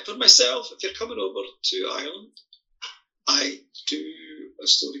 For myself, if you're coming over to Ireland, I do a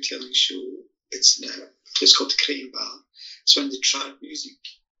storytelling show. It's in a place called the Crane Bar. It's one of the trad music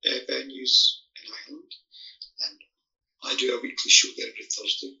venues in Ireland, and I do a weekly show there every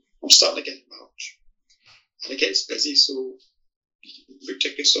Thursday. I'm starting again in March. And it gets busy, so you can book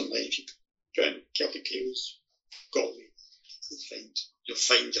tickets online. If you put in Celtic Tales, Galway, you'll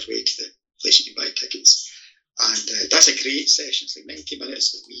find your way to the place you can buy tickets. And that's a great session. It's like 90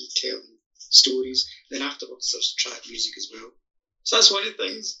 minutes of me telling stories. Then afterwards, there's trad music as well. So that's one of the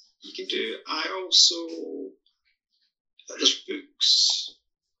things you can do. I also, there's books,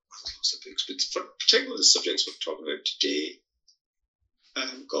 lots of books, but for particularly the subjects we're talking about today,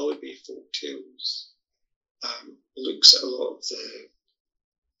 Galway Bay Folk Tales. Looks at a lot of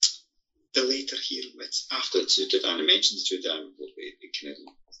the later hero myths after the Tuatha. I mentioned the Tuatha, it kind of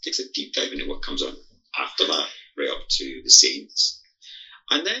takes a deep dive into what comes on after that, right up to the saints.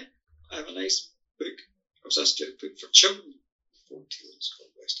 And then I have a nice book. I was asked to do a book for children, folk tales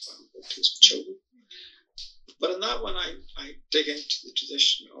called West of Ireland Folk Tales for Children. But in that one, I dig into the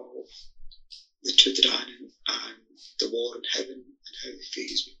tradition of the Tuatha and the war in heaven and how the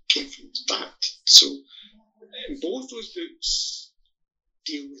fairies came from that. So in both those books,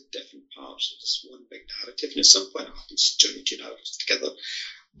 deal with different parts of this one big narrative, and at some point I have to join the two narratives together.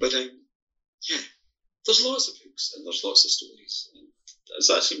 But yeah, there's lots of books and there's lots of stories, and there's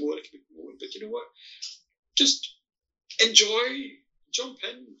actually more that can be promoted. But you know what? Just enjoy, jump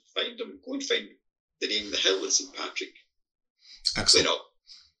in, find them, go and find the name of the hill at St. Patrick. Excellent. You know,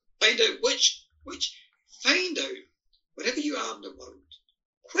 find out find out wherever you are in the world,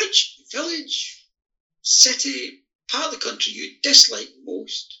 which village, city, part of the country you dislike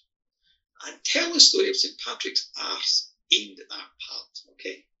most, and tell the story of St. Patrick's arse aimed at that part,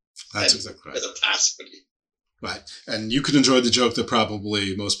 okay? That's exactly right. As a task for you. Right. And you can enjoy the joke that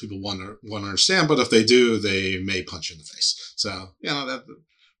probably most people won't understand, but if they do, they may punch you in the face. So, you know,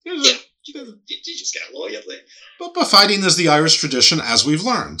 you just get a lawyer there. But fighting is the Irish tradition, as we've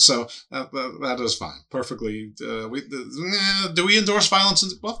learned. So that is fine. Perfectly. Do we endorse violence?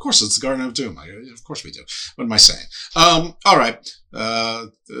 Well, of course, it's the Garden of Doom. Of course we do. What am I saying? All right.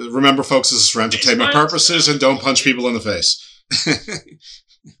 Remember, folks, this is for entertainment purposes, and don't punch people in the face.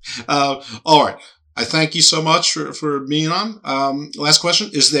 All right. I thank you so much for being on. Last question.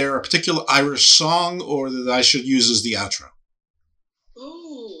 Is there a particular Irish song or that I should use as the outro?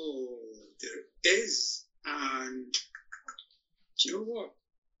 Oh, there is. And do you know what?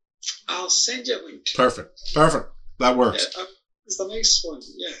 I'll send you a link to it. Perfect. That works. Yeah, it's a nice one.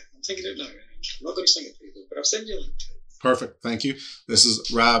 Yeah, I'm thinking it now. I'm not going to sing it for you, though, but I'll send you a link to it. Perfect. Thank you. This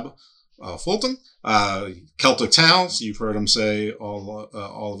is Rab Fulton, Celtic Tales. You've heard him say all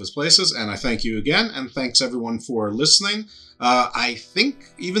of his places, and I thank you again, and thanks everyone for listening. I think,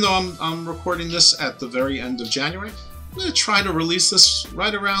 even though I'm recording this at the very end of January, I'm going to try to release this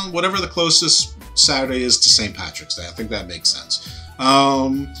right around whatever the closest Saturday is to St. Patrick's Day. I think that makes sense.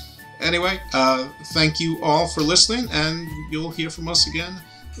 Anyway, thank you all for listening, and you'll hear from us again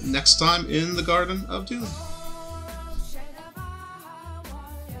next time in the Garden of Doom.